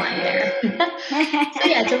tagline there. So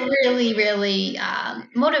it's a really, really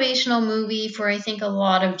motivational movie for, I think, a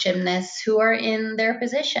lot of gymnasts who are in their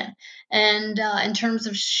position. And in terms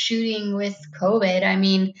of shooting with COVID, I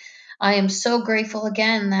mean, I am so grateful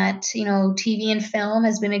again that, you know, TV and film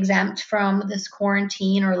has been exempt from this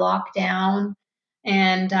quarantine or lockdown,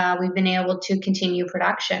 and we've been able to continue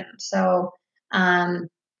production. So,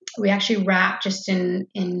 we actually wrapped just in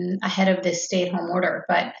ahead of this stay-at-home order,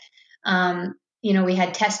 but you know, we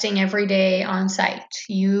had testing every day on site.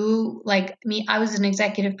 You like me, I was an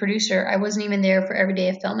executive producer. I wasn't even there for every day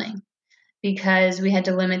of filming because we had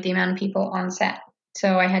to limit the amount of people on set.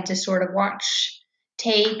 So I had to sort of watch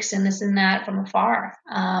takes and this and that from afar.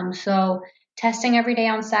 So testing every day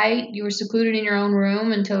on site. You were secluded in your own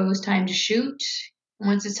room until it was time to shoot.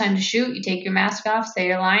 Once it's time to shoot, you take your mask off, say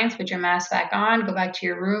your lines, put your mask back on, go back to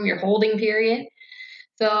your room, your holding period.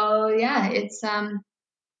 So it's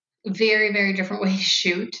very, very different way to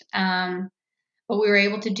shoot. But we were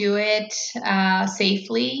able to do it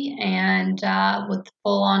safely and with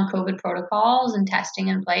full-on COVID protocols and testing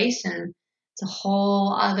in place. And it's a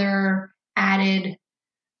whole other added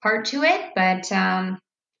part to it. But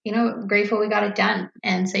you know, grateful we got it done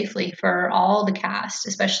and safely for all the cast,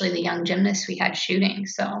 especially the young gymnasts we had shooting.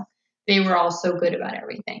 So they were all so good about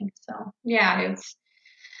everything. So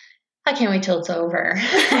I can't wait till it's over.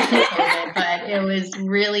 But it was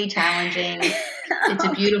really challenging. It's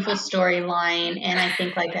a beautiful storyline. And I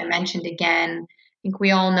think, like I mentioned again, I think we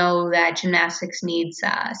all know that gymnastics needs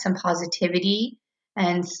some positivity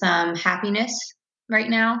and some happiness right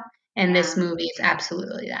now. And this movie is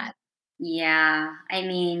absolutely that. Yeah, I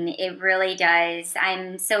mean, it really does.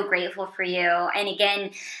 I'm so grateful for you. And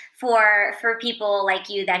again, for people like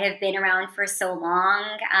you that have been around for so long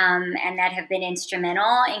and that have been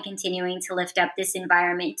instrumental in continuing to lift up this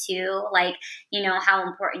environment too, like, you know, how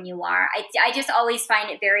important you are. I just always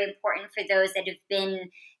find it very important for those that have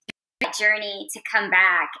been that journey to come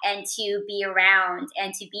back and to be around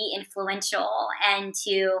and to be influential and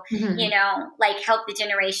to, you know, like help the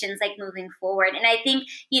generations like moving forward. And I think,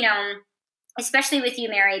 you know, especially with you,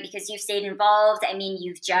 Mary, because you've stayed involved. I mean,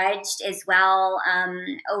 you've judged as well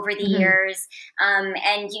over the years,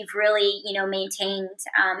 and you've really, you know, maintained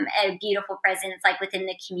a beautiful presence like within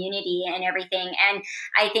the community and everything. And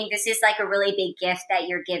I think this is like a really big gift that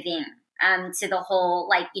you're giving to the whole,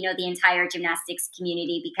 like, you know, the entire gymnastics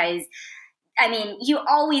community, because I mean, you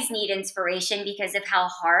always need inspiration because of how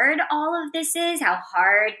hard all of this is, how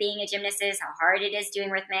hard being a gymnast is, how hard it is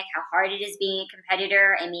doing rhythmic, how hard it is being a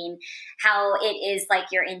competitor. I mean, how it is like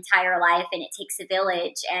your entire life and it takes a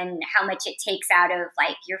village, and how much it takes out of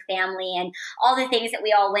like your family and all the things that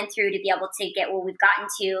we all went through to be able to get where we've gotten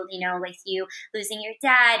to, you know, with you losing your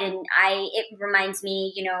dad. And it reminds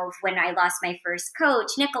me, you know, of when I lost my first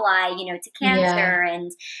coach, Nikolai, you know, to cancer.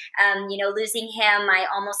 And, you know, losing him, I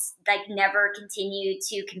almost like never continued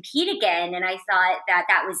to compete again. And I thought that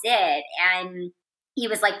that was it. And he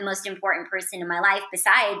was like the most important person in my life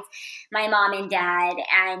besides my mom and dad.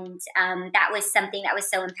 And that was something that was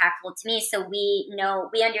so impactful to me. So we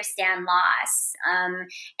understand loss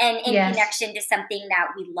and in connection to something that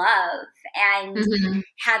we love, and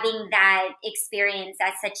having that experience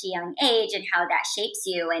at such a young age and how that shapes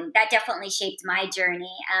you. And that definitely shaped my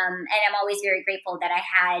journey. And I'm always very grateful that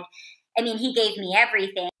he gave me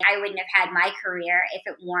everything. I wouldn't have had my career if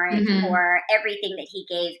it weren't for everything that he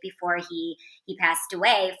gave before he passed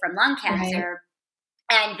away from lung cancer.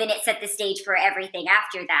 Right. And then it set the stage for everything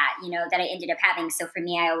after that, you know, that I ended up having. So for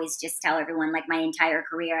me, I always just tell everyone, like, my entire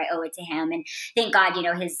career, I owe it to him. And thank God, you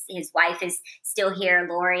know, his wife is still here,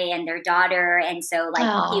 Lori, and their daughter. And so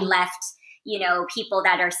like he left, you know, people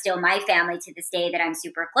that are still my family to this day that I'm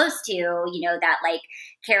super close to, you know, that like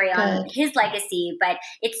carry on his legacy. But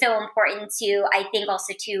it's so important to, I think,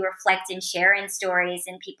 also to reflect and share in stories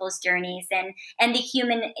and people's journeys and the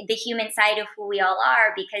human side of who we all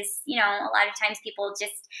are, because, you know, a lot of times people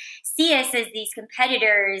just see us as these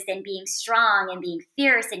competitors and being strong and being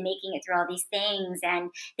fierce and making it through all these things. And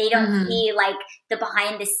they don't see like the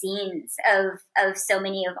behind the scenes of so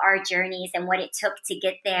many of our journeys and what it took to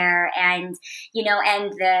get there. And, you know,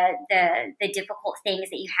 and the difficult things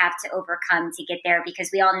that you have to overcome to get there, because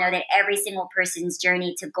we all know that every single person's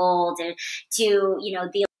journey to gold or to, you know,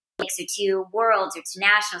 the Olympics or to worlds or to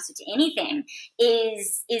nationals or to anything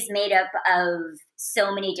is made up of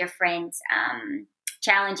so many different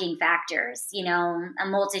challenging factors, you know, a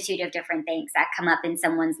multitude of different things that come up in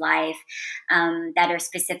someone's life that are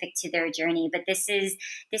specific to their journey. But this is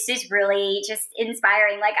really just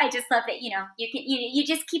inspiring. Like, I just love that, you know, you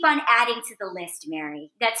just keep on adding to the list, Mary.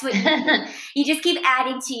 That's what you do. You just keep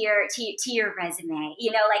adding to your resume,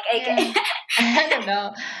 you know, like, I don't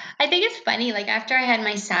know. I think it's funny. Like, after I had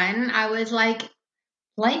my son, I was like,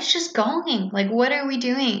 life's just going. Like, what are we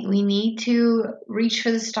doing? We need to reach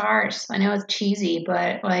for the stars. I know it's cheesy,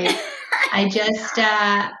 but like, I just,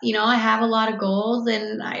 you know, I have a lot of goals,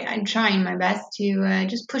 and I'm trying my best to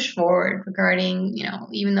just push forward regarding, you know,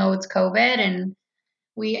 even though it's COVID and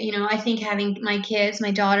we, you know, I think having my kids,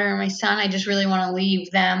 my daughter and my son, I just really want to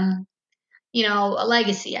leave them, you know, a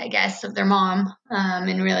legacy, I guess, of their mom,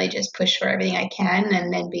 and really just push for everything I can,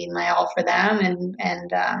 and then be my all for them,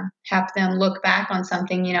 and have them look back on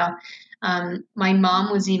something, you know. My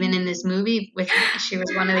mom was even in this movie with me. She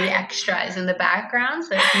was one of the extras in the background.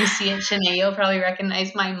 So if you see it, Shanae, you'll probably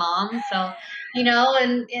recognize my mom. So, you know,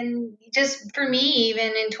 and just for me,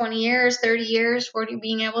 even in 20 years, 30 years, 40,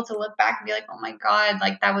 being able to look back and be like, oh my God,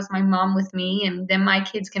 like that was my mom with me. And then my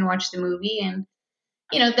kids can watch the movie, and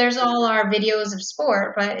you know, there's all our videos of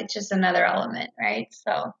sport, but it's just another element, right?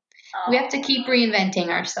 So we have to keep reinventing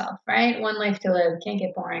ourselves, right? One life to live. Can't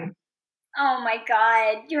get boring. Oh my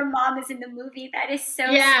God, your mom is in the movie. That is so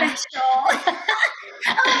special.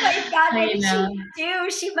 Oh my God, what did she do?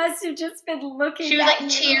 She must have just been looking. She was like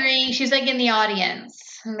cheering. She was like in the audience.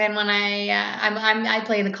 And then when I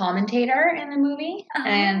play the commentator in the movie,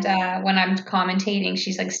 and when I'm commentating,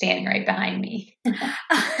 she's like standing right behind me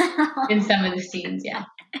in some of the scenes. Yeah.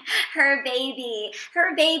 Her baby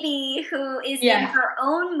who is in her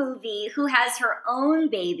own movie, who has her own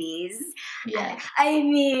babies. Yeah. I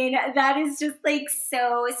mean, that is just like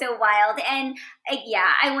so wild. And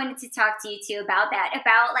I wanted to talk to you too about that,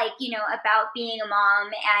 about like, you know, about being a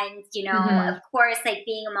mom, and, you know, of course, like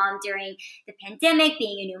being a mom during the pandemic,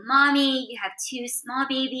 being a new mommy, you have 2 small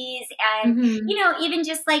babies, and, you know, even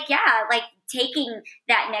just like, like taking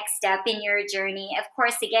that next step in your journey, of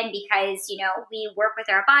course, again, because, you know, we work with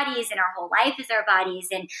our bodies, and our whole life is our bodies,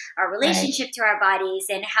 and our relationship to our bodies,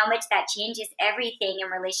 and how much that changes everything in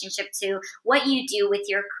relationship to what you do with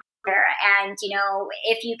your career. And, you know,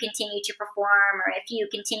 if you continue to perform, or if you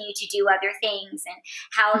continue to do other things, and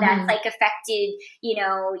how that's like affected, you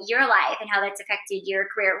know, your life, and how that's affected your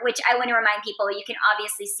career, which I want to remind people, you can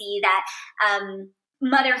obviously see that,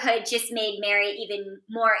 motherhood just made Mary even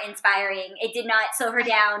more inspiring. It did not slow her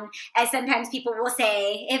down, as sometimes people will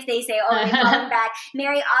say if they say, oh, they're falling back.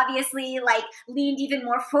 Mary obviously like leaned even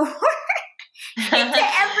more forward. into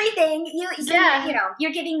everything. Yeah. You know,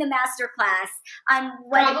 you're giving the master class on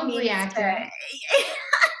what Probably it means accurate.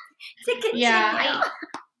 to continue.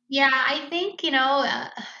 I think,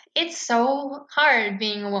 it's so hard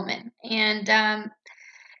being a woman. And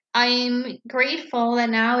I'm grateful that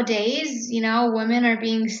nowadays, women are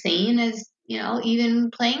being seen as,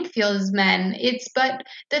 even playing field as men. But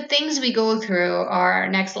the things we go through are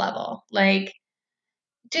next level. Like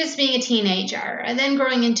just being a teenager and then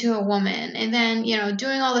growing into a woman and then,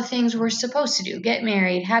 doing all the things we're supposed to do, get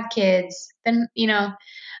married, have kids, then,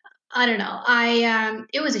 I don't know.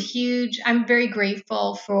 It was I'm very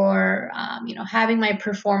grateful for, having my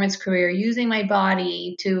performance career, using my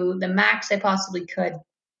body to the max I possibly could.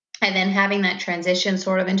 And then having that transition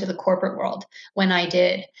sort of into the corporate world when I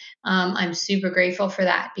did. I'm super grateful for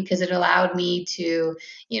that because it allowed me to,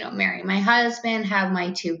 marry my husband, have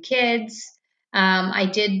my 2 kids. I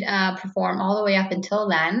did perform all the way up until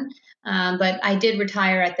then, but I did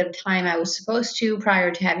retire at the time I was supposed to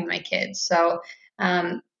prior to having my kids. So,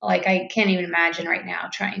 like, I can't even imagine right now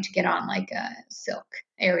trying to get on like a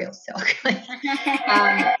aerial silk.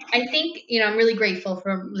 I think, I'm really grateful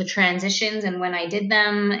for the transitions and when I did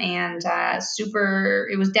them and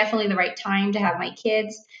it was definitely the right time to have my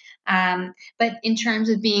kids. But in terms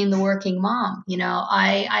of being the working mom,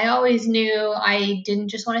 I always knew I didn't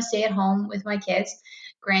just want to stay at home with my kids.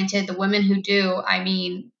 Granted, the women who do, I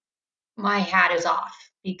mean, my hat is off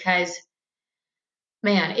because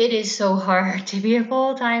man, it is so hard to be a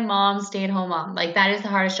full-time mom, stay-at-home mom. Like that is the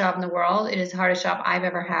hardest job in the world. It is the hardest job I've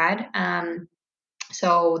ever had.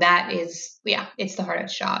 So that is, it's the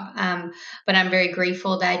hardest job. But I'm very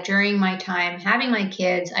grateful that during my time having my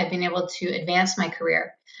kids, I've been able to advance my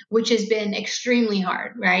career, which has been extremely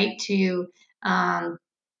hard, right? To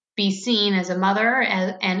be seen as a mother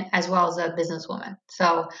and as well as a businesswoman.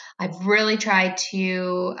 So I've really tried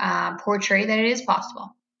to portray that it is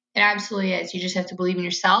possible. It absolutely is. You just have to believe in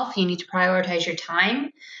yourself. You need to prioritize your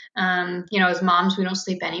time. As moms, we don't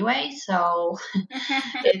sleep anyway. So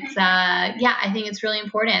it's, I think it's really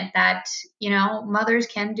important that, mothers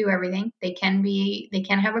can do everything. They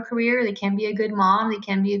can have a career. They can be a good mom. They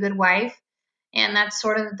can be a good wife. And that's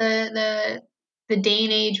sort of the day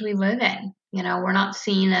and age we live in. We're not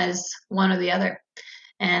seen as one or the other.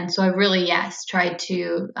 And so I really, yes, tried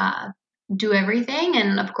to do everything.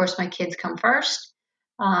 And of course, my kids come first.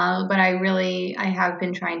 But I have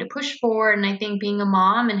been trying to push forward. And I think being a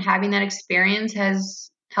mom and having that experience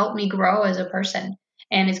has helped me grow as a person.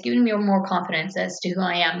 And it's given me more confidence as to who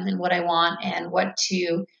I am and what I want and what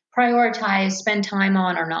to prioritize, spend time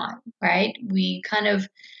on or not, right? We kind of,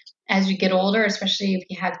 as you get older, especially if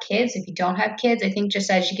you have kids, if you don't have kids, I think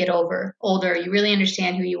just as you get older, you really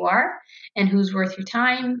understand who you are and who's worth your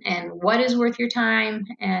time and what is worth your time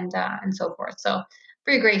and so forth. So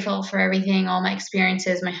very grateful for everything, all my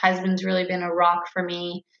experiences. My husband's really been a rock for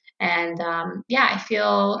me. And I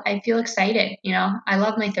feel excited. I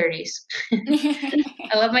love my 30s.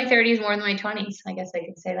 I love my 30s more than my 20s. I guess I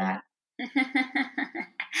could say that.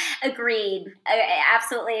 Agreed.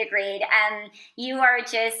 Absolutely agreed. You are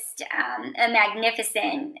just a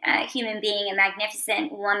magnificent human being, a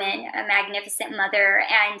magnificent woman, a magnificent mother.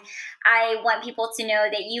 And I want people to know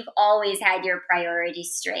that you've always had your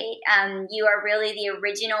priorities straight. You are really the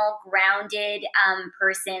original grounded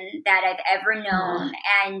person that I've ever known.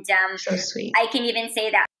 And so sweet. I can even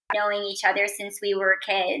say that knowing each other since we were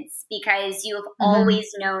kids, because you have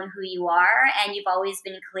always known who you are and you've always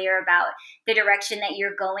been clear about the direction that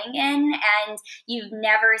you're going in, and you've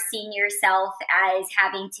never seen yourself as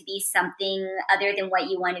having to be something other than what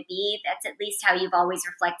you want to be. That's at least how you've always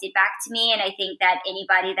reflected back to me, and I think that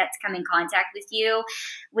anybody that's come in contact with you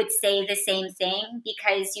would say the same thing,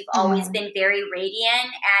 because you've always been very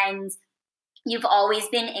radiant and you've always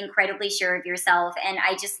been incredibly sure of yourself. And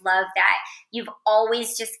I just love that you've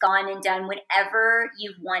always just gone and done whatever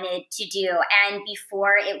you've wanted to do. And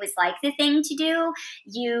before it was like the thing to do,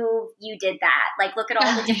 you did that. Like, look at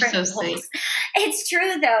all the different roles. It's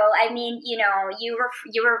true though. I mean, you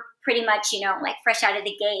were pretty much, like fresh out of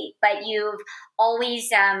the gate, but you've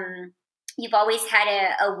always had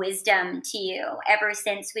a wisdom to you ever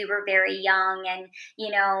since we were very young. And,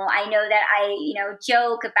 I know that I,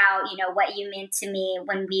 joke about, what you meant to me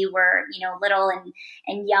when we were, little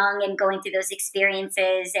and young and going through those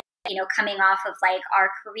experiences and, coming off of like our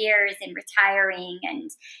careers and retiring and,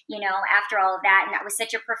 after all of that. And that was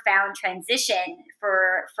such a profound transition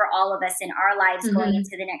for all of us in our lives going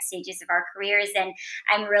into the next stages of our careers. And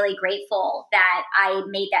I'm really grateful that I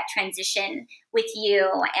made that transition with you.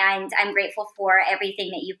 And I'm grateful for everything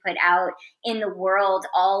that you put out in the world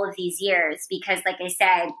all of these years, because like I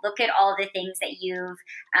said, look at all the things that you've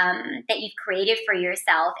created for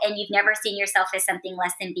yourself, and you've never seen yourself as something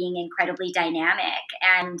less than being incredibly dynamic.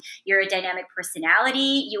 And you're a dynamic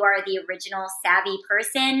personality. You are the original savvy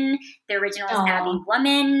person, the original savvy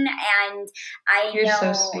woman. And I You're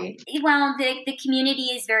know, so sweet. well, the community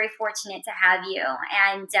is very fortunate to have you.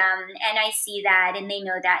 And I see that, and they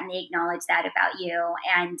know that, and they acknowledge that about you.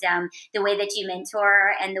 And the way that you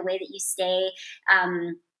mentor and the way that you stay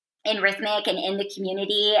in Rhythmic and in the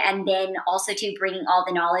community, and then also to bringing all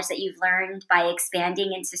the knowledge that you've learned by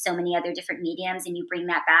expanding into so many other different mediums, and you bring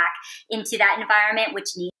that back into that environment, which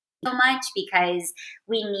needs so much, because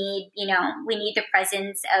we need the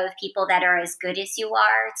presence of people that are as good as you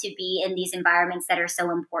are to be in these environments that are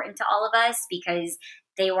so important to all of us, because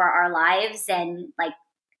they were our lives and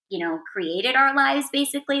created our lives.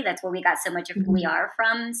 Basically, that's where we got so much of who we are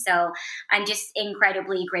from. So I'm just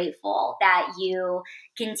incredibly grateful that you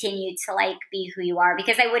continue to be who you are,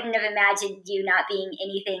 because I wouldn't have imagined you not being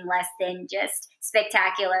anything less than just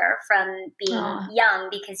spectacular from being young,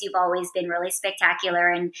 because you've always been really spectacular.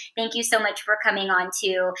 And thank you so much for coming on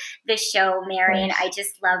to the show, Mary. And I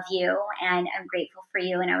just love you, and I'm grateful for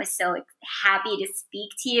you. And I was so happy to speak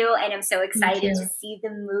to you, and I'm so excited to see the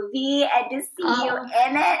movie and to see you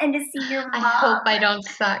in it and to see your mom. I hope I don't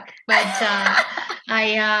suck, but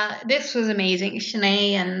this was amazing,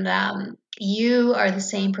 Shanae, and you are the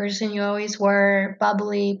same person you always were,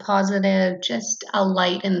 bubbly, positive, just a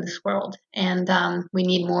light in this world. And we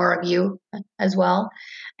need more of you as well.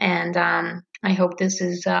 And I hope this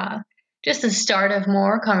is just the start of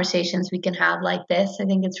more conversations we can have like this. I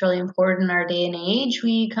think it's really important in our day and age.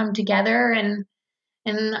 We come together and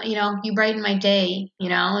you brighten my day,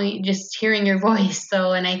 just hearing your voice.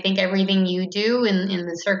 So, and I think everything you do in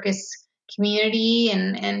the circus community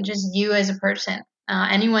and just you as a person,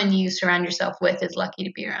 anyone you surround yourself with is lucky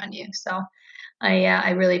to be around you. So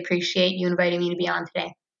I really appreciate you inviting me to be on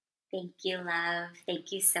today. Thank you, love.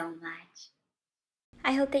 Thank you so much.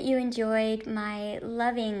 I hope that you enjoyed my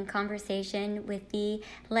loving conversation with the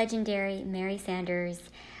legendary Mary Sanders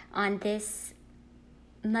on this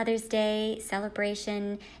Mother's Day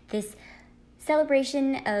celebration, this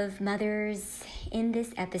celebration of mothers in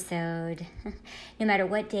this episode, no matter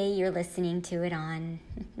what day you're listening to it on.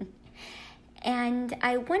 And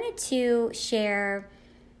I wanted to share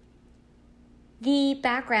the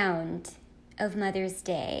background of Mother's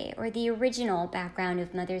Day, or the original background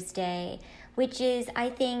of Mother's Day, which is, I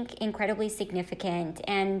think, incredibly significant.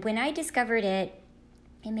 And when I discovered it,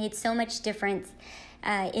 it made so much difference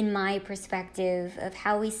in my perspective of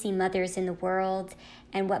how we see mothers in the world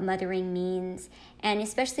and what mothering means. And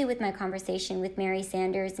especially with my conversation with Mary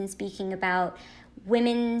Sanders and speaking about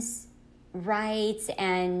women's rights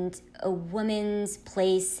and a woman's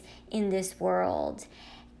place in this world.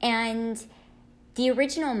 And the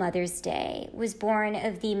original Mother's Day was born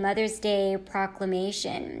of the Mother's Day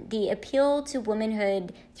Proclamation, the appeal to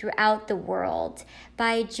womanhood throughout the world,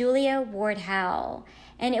 by Julia Ward Howe.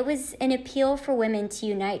 And it was an appeal for women to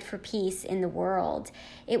unite for peace in the world.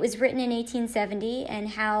 It was written in 1870, and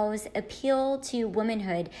Howe's appeal to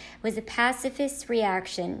womanhood was a pacifist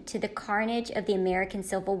reaction to the carnage of the American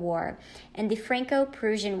Civil War and the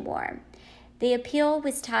Franco-Prussian War. The appeal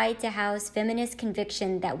was tied to Howe's feminist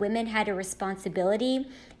conviction that women had a responsibility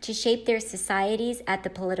to shape their societies at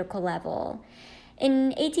the political level. In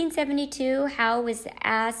 1872, Howe was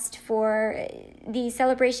asked for the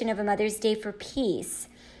celebration of a Mother's Day for peace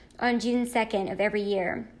on June 2nd of every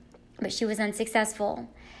year, but she was unsuccessful.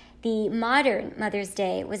 The modern Mother's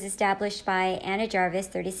Day was established by Anna Jarvis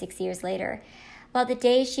 36 years later. While the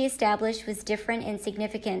day she established was different in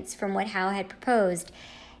significance from what Howe had proposed,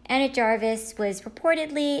 Anna Jarvis was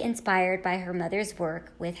reportedly inspired by her mother's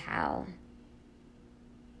work with Howe.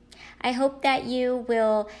 I hope that you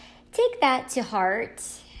will take that to heart.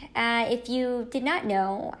 If you did not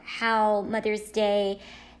know how Mother's Day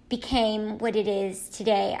became what it is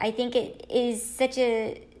today, I think it is such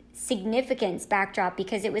a significance backdrop,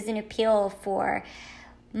 because it was an appeal for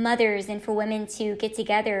mothers and for women to get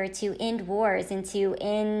together to end wars and to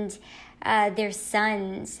end their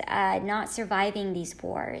sons not surviving these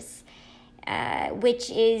wars, which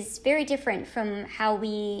is very different from how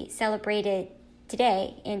we celebrate it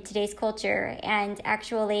today in today's culture. And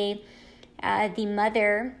actually, the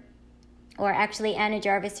mother, or actually Anna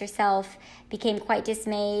Jarvis herself, became quite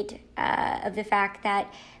dismayed of the fact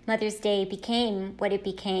that Mother's Day became what it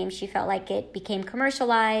became. She felt like it became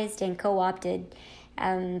commercialized and co-opted,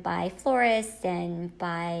 by florists and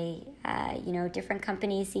by, different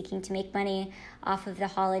companies seeking to make money off of the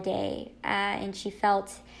holiday. And she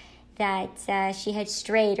felt that she had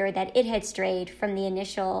strayed, or that it had strayed from the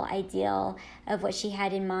initial ideal of what she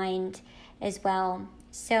had in mind as well.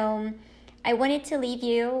 So I wanted to leave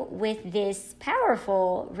you with this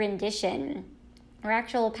powerful rendition, or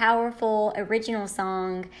actual powerful original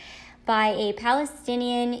song by a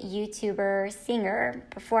Palestinian YouTuber, singer,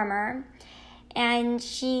 performer. And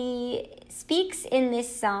she speaks in this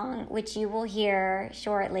song, which you will hear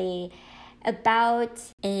shortly, about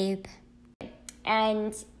Abe.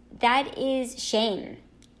 And that is shame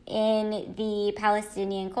in the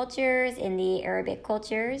Palestinian cultures, in the Arabic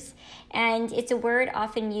cultures. And it's a word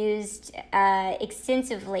often used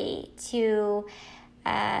extensively to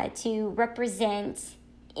represent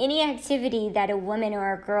any activity that a woman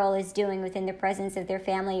or a girl is doing within the presence of their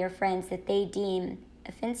family or friends that they deem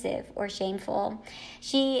offensive or shameful.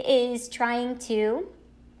 She is trying to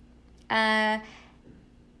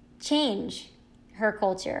change her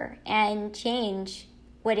culture and change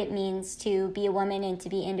what it means to be a woman and to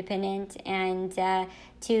be independent and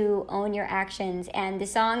to own your actions. And the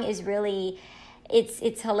song is really,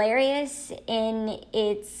 it's hilarious in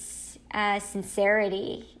its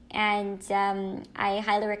sincerity. And I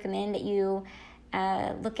highly recommend that you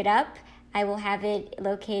look it up. I will have it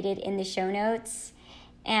located in the show notes.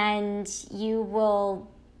 And you will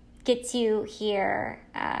get to hear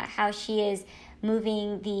how she is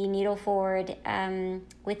moving the needle forward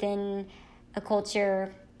within a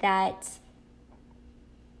culture that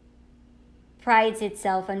prides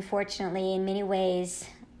itself, unfortunately, in many ways,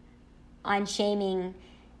 on shaming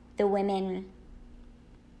the women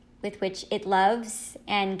with which it loves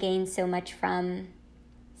and gains so much from.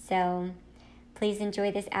 So please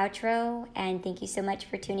enjoy this outro, and thank you so much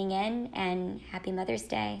for tuning in, and happy Mother's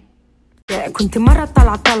Day. كنت مرة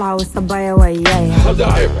طلعة والصبايا وياي هذا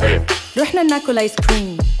عيب رحنا ناكل ايس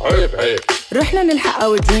كريم عيب رحنا نلحق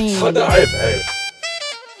اور دريم هذا عيب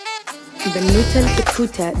بنوتة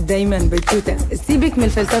الكتكوتة دايما بيتوتة سيبك من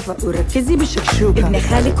الفلسفة وركزي بالشكشوكة ابن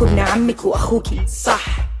خالك وابن عمك واخوكي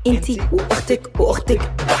صح انتي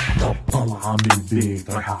واختك طالعة من البيت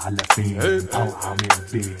رايحة على فين طالعة من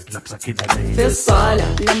البيت لابسة كده ليه في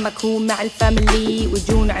الصالة لما اكون مع الفاميلي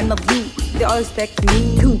ويجون عنا ضيوف they all expect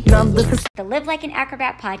me to ننظف. The Live Like an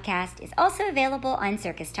Acrobat podcast is also available on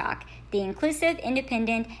Circus Talk, the inclusive,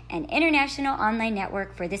 independent, and international online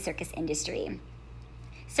network for the circus industry.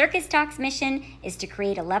 Circus Talk's mission is to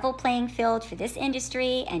create a level playing field for this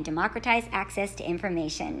industry and democratize access to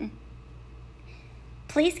information.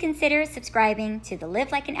 Please consider subscribing to the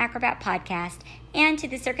Live Like an Acrobat podcast and to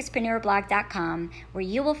the circuspreneur.blog.com, where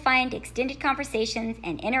you will find extended conversations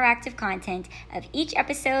and interactive content of each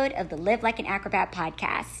episode of the Live Like an Acrobat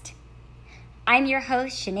podcast. I'm your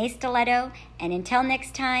host, Shanae Stiletto, and until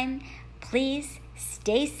next time, please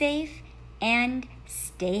stay safe and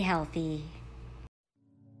stay healthy.